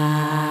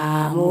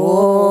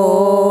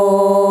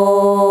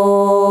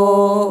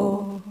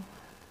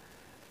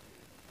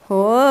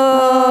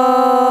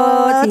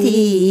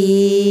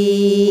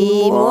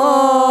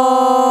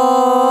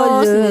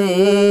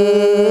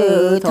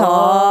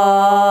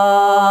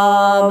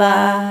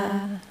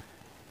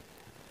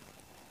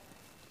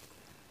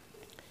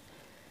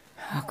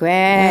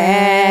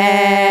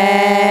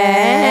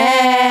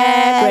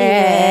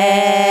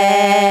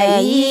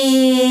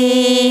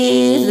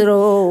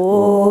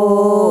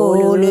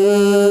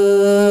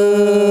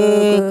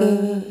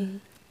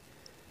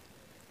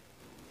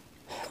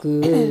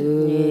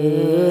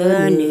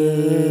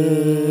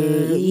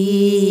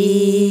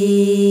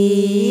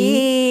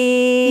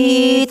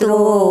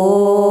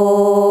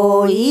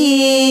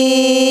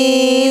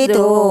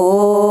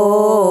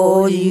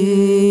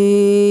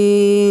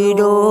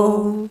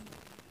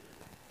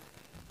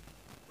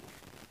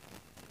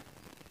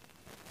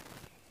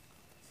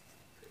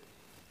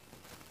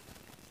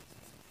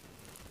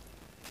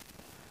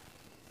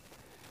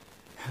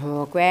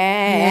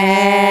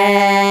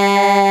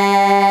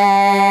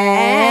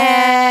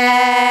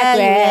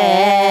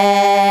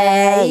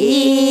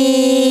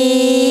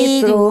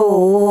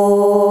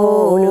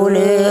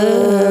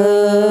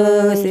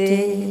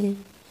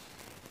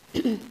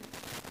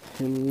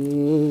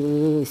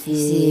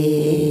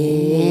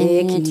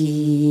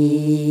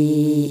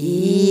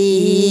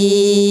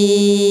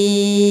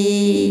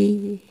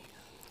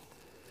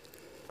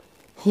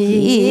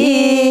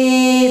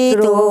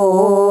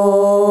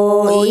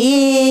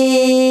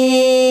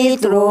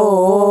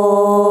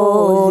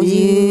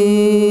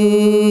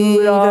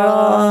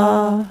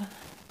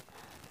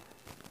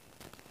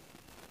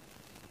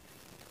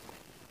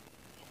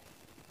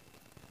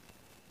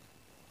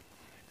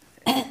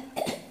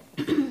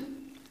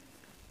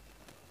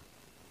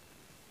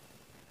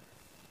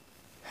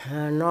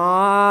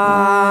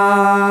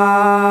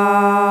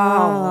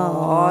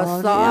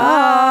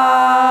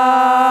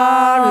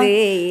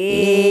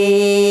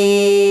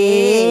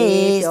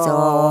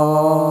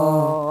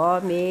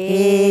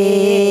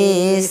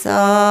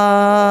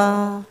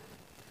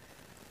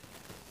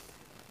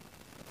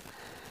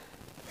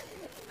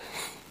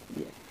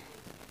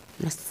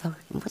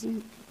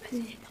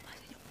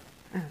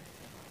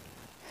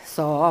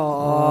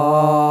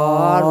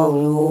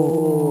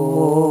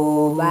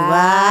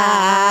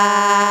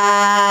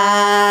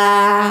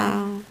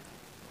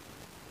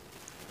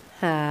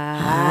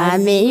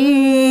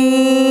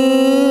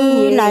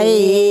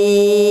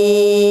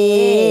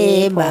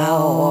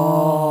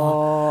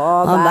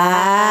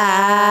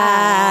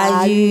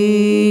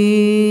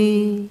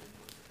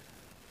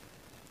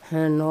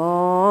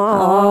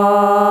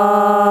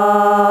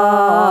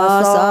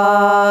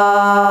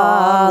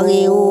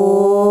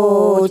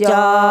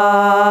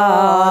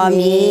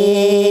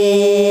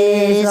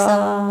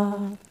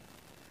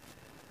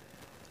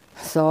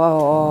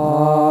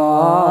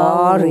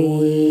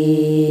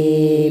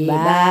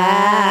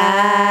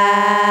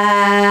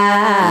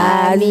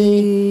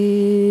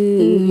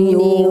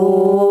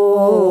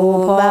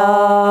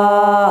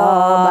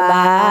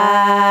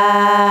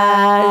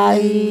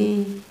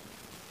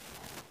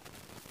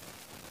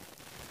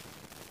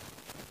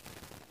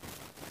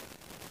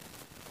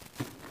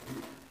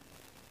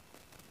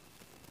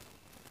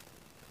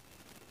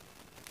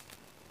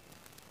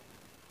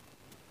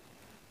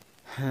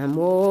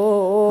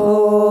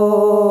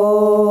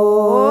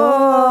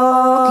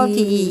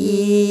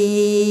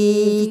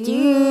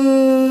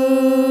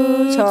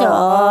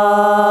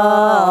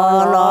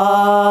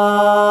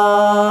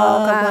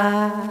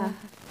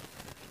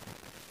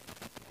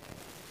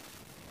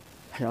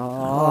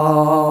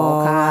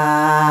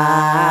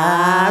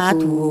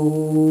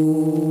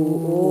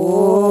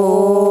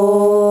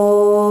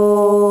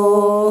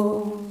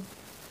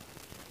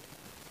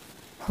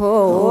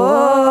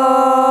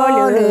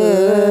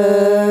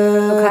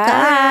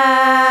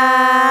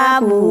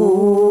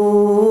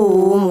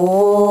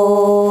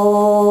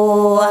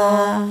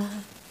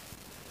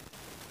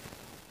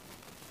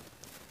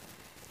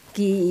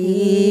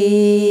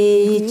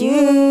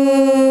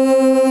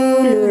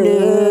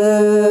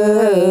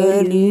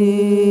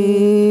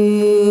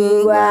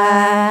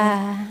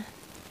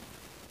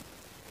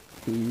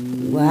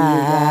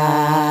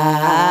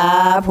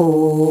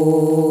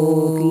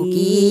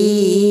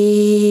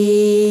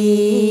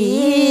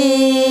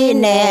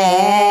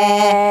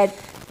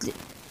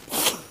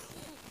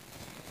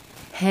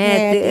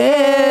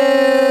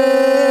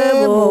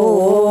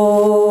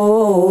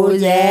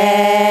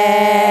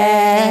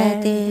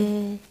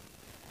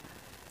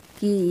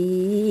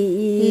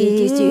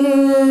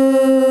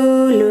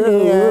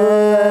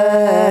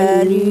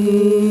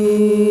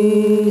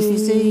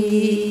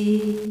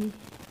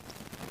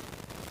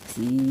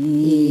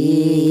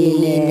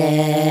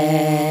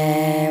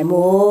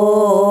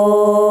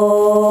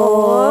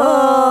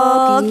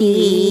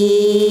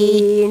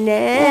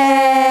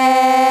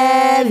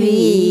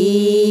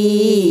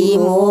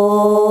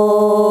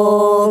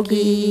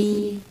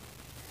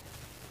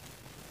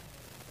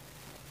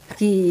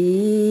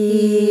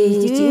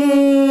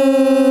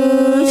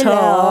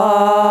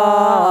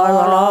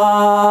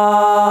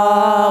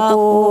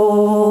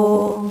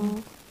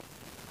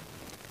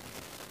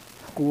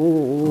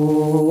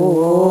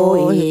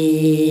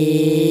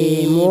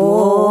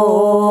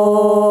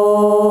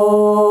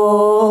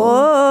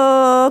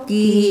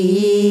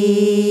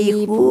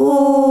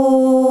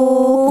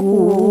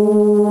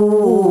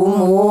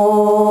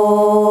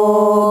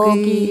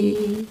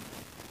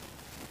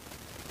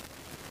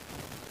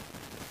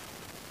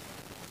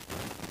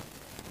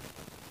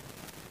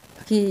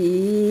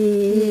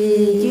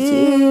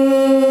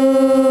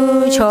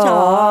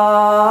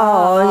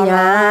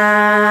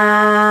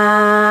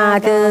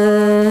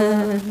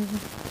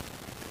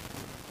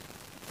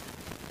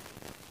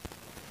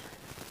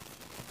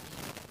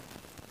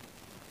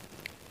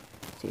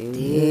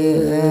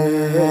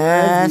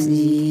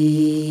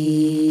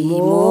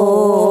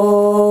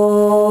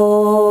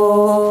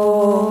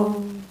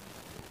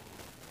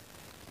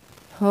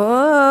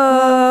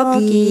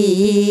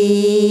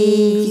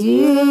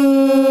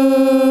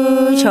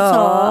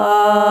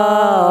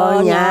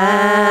cho nhà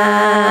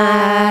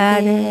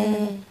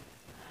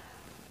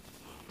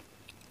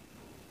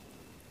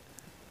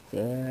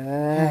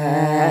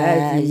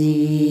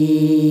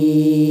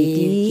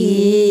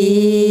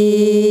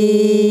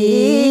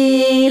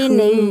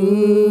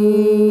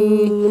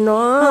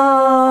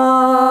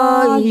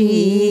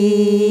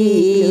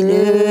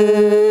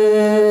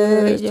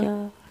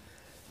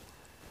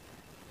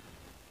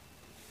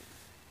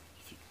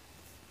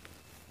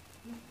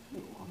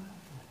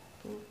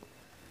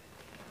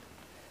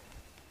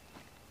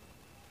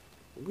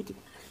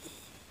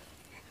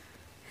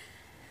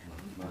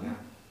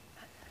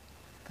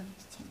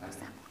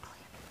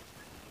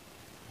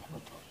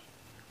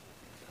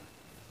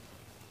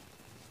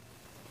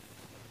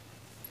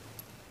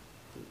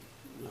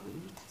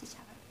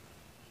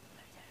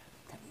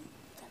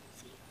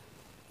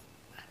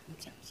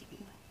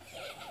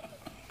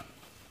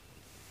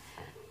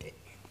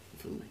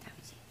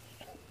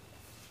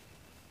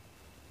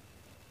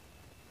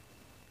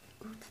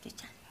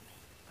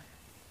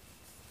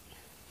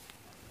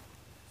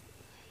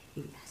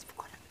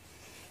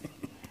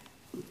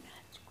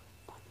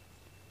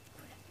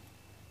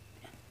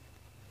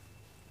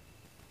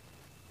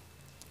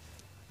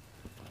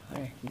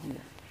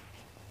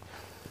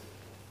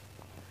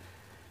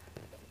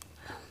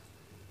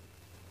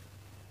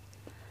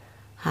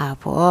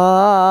พอ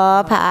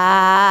พา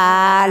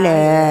เล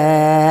ย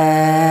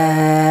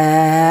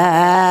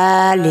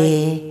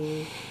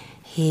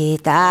ฮิ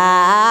ตา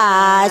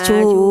ชู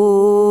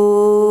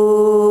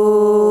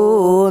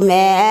แ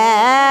ม่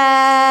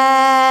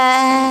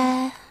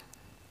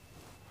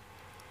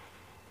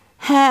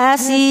ฮา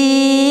ซี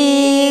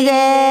เก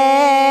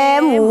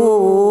มู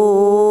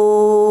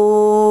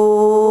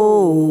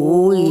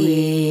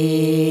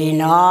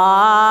นอ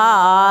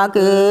เ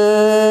กิ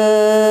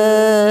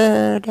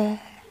ด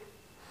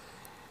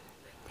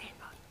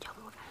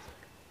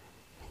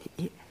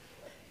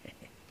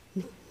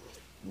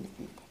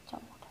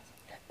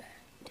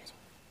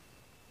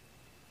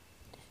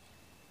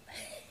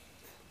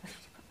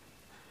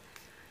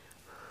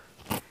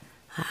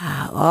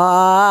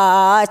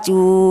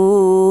จู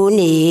เน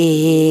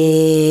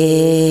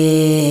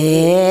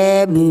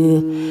บุ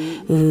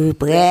เ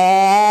ปร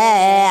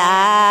อ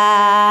า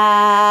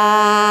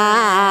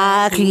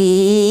คลี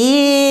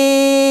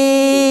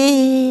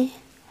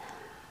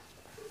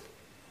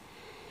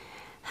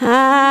ฮ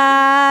า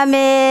เม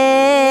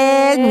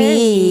กวี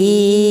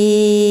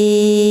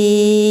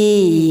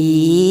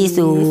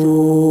สุ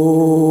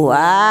อ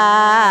า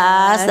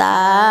สา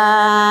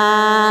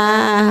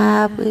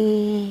เป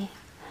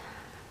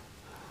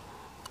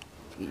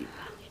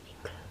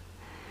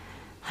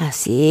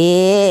สิ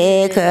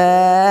ก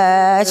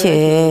เช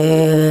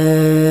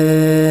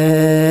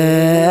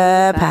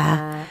พา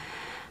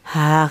ห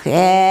าแ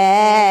ค่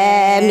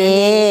เม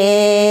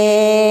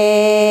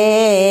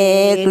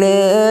กเล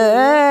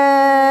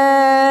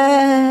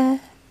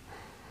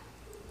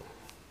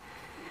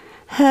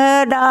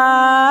ดา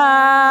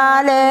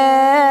เล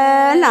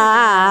นา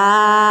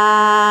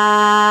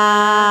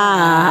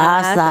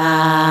สา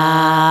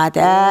เต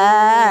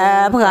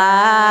พรา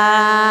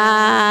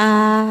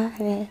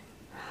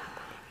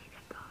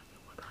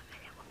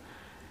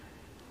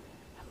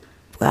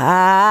กา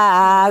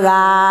ก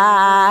า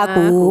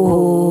กู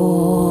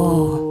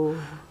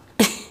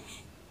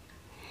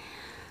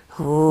โห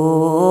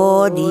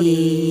ดี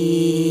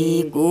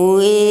กุ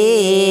ย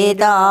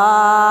ดอ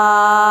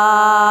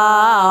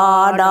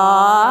ดอ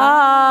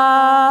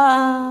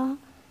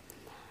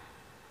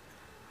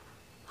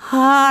ฮ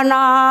าน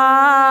า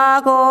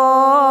โก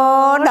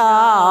ดอ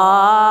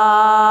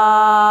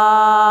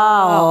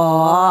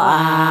อ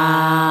า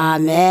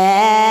เม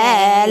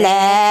เล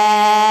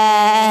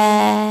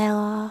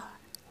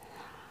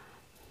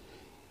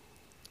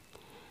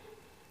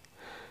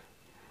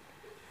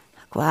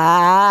กว่า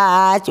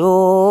จู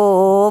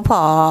พ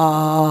อ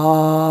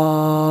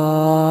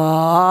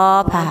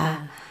พา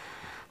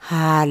ห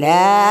าเล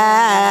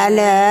เ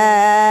ล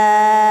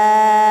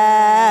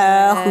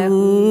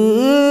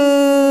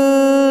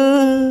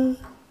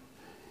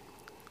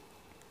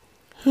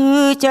ฮื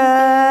อเจอ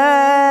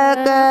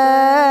ก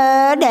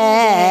เด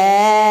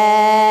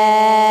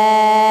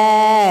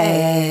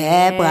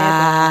ปว่า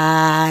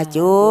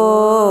จู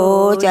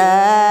เจ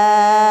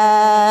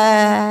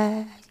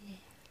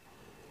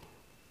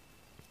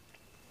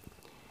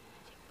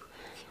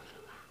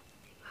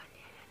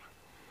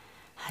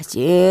เ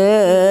จ็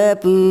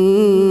บ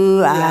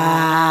อา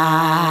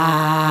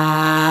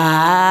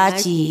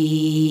ชี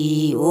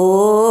โอ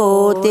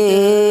เต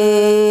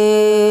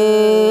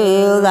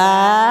กา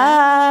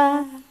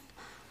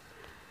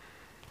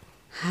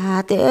หา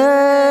เต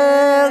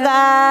ก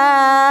า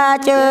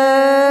เจ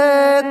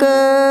ก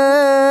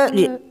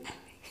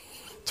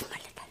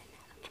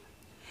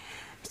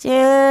เจ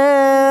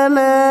ม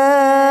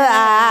อ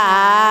า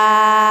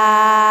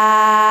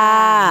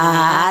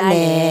เล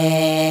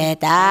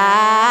ตา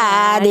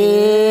ดี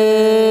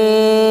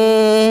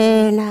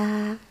นา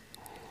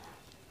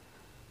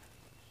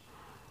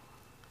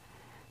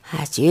ห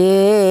าเจ็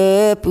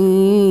บ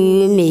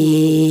มี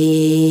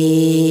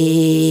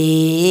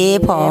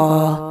พอ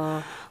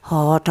ห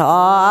อทอ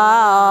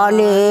เ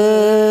น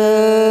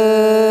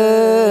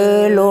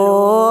โล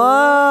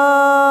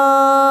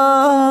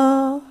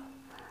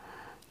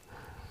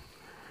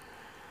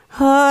ห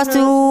อ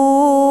สู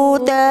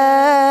เต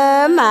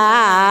มา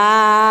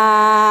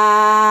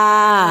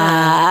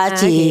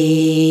จิ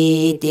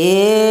เต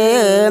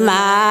ม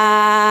า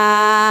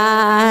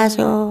โช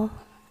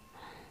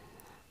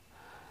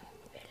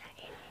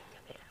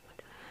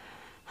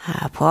หา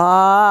พอ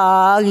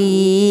กี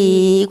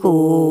กู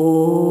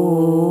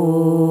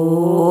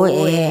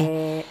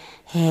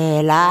เฮ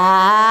ลา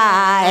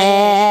เอ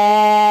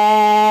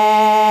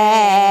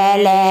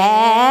เล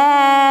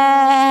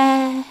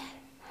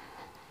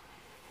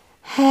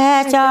เฮ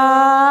จอ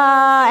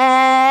เอ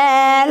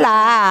ล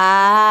า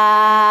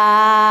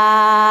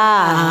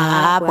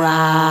ปร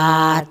า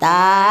ต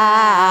า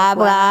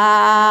ปรา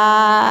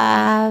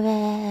เว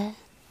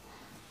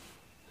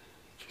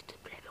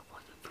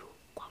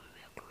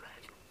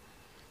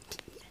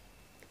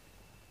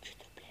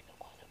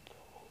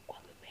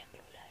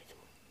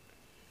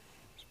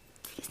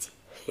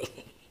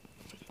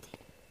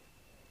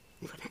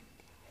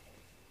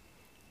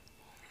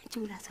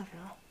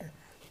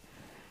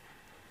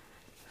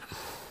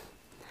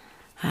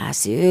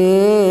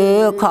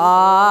sư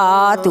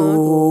khó tu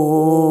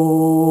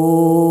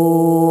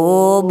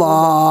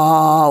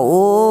bỏ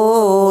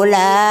u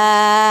la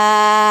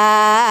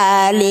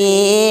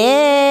li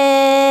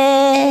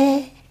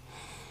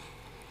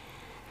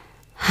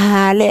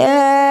hà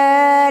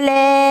lê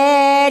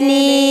lê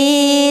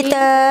ni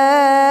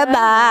tơ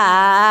ba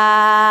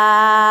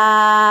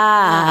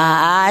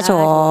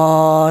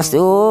cho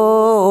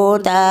su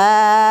ta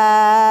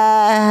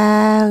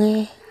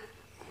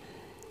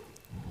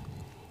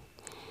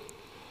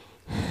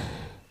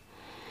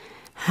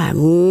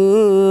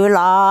mưa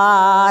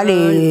la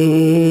lê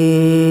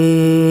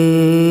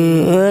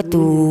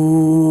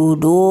tu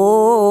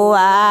đô a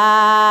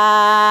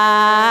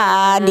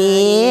đê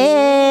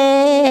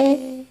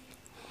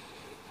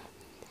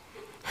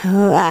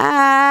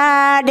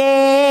a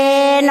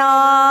đê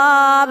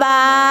no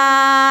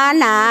ba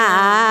na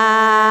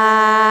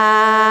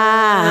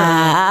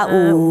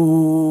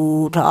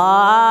u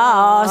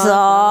thọ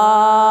so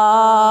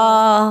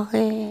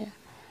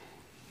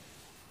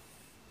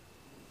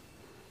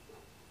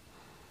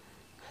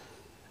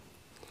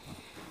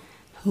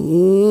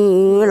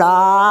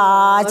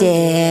la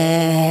chè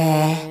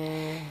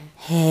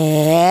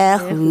hè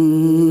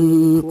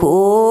hư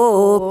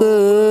cô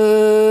cơ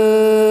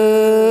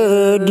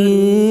đi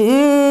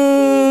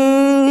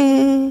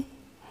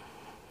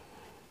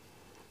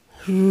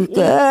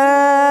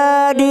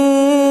cơ đi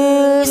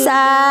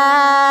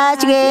xa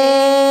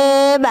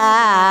chê bà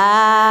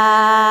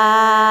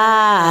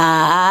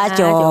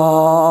cho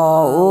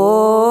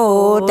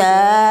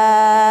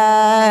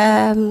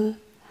tâm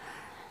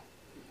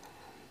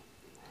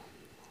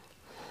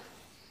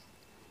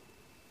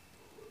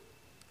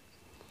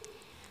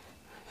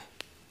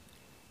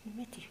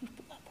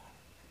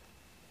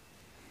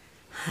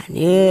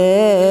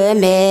nhớ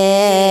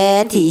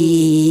mẹ thì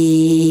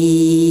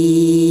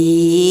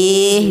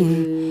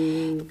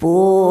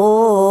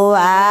bố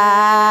à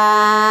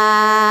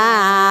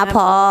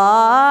phò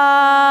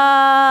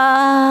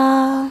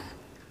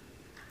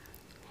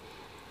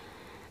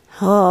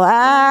hồ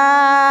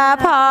à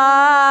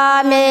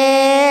phò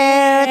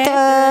mẹ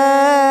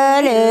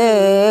tơ lơ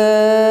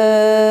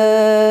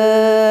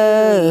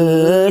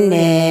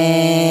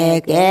nè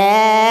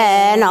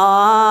kẻ nó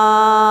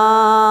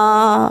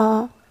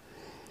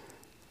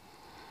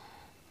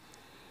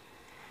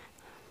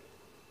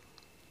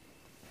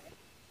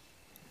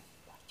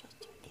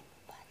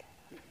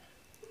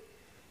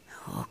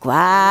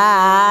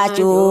qua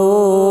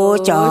chú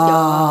cho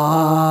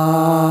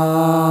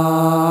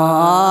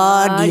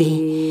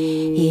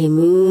đi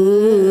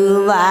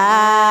mưa và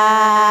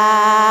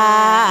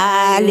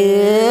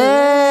lửa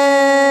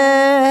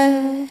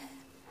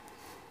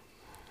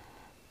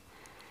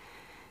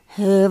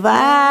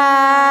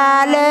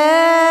và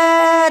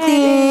lửa từ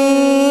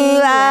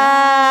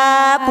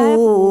pu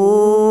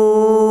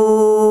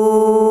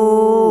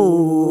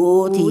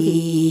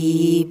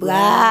thì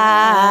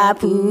ba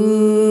pu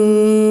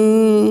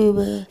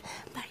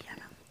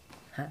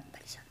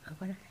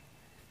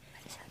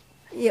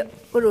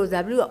có đồ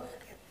giảm lượng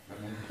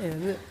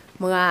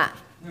mà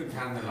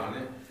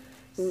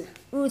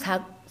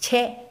thằng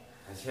che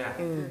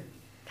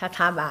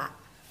thằng bà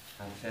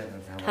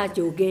thằng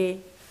chủ kê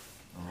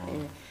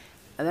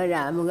bây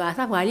giờ một người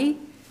thằng ngoài đi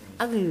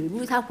ăn người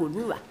như thằng phụ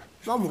nữ bà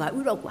mong một người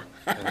uống đâu quả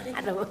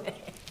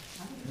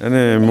anh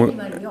này một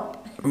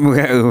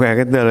cái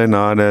cái tờ này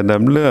nó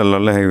đấm lửa nó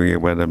là hay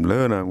việc bà đấm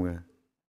lửa nào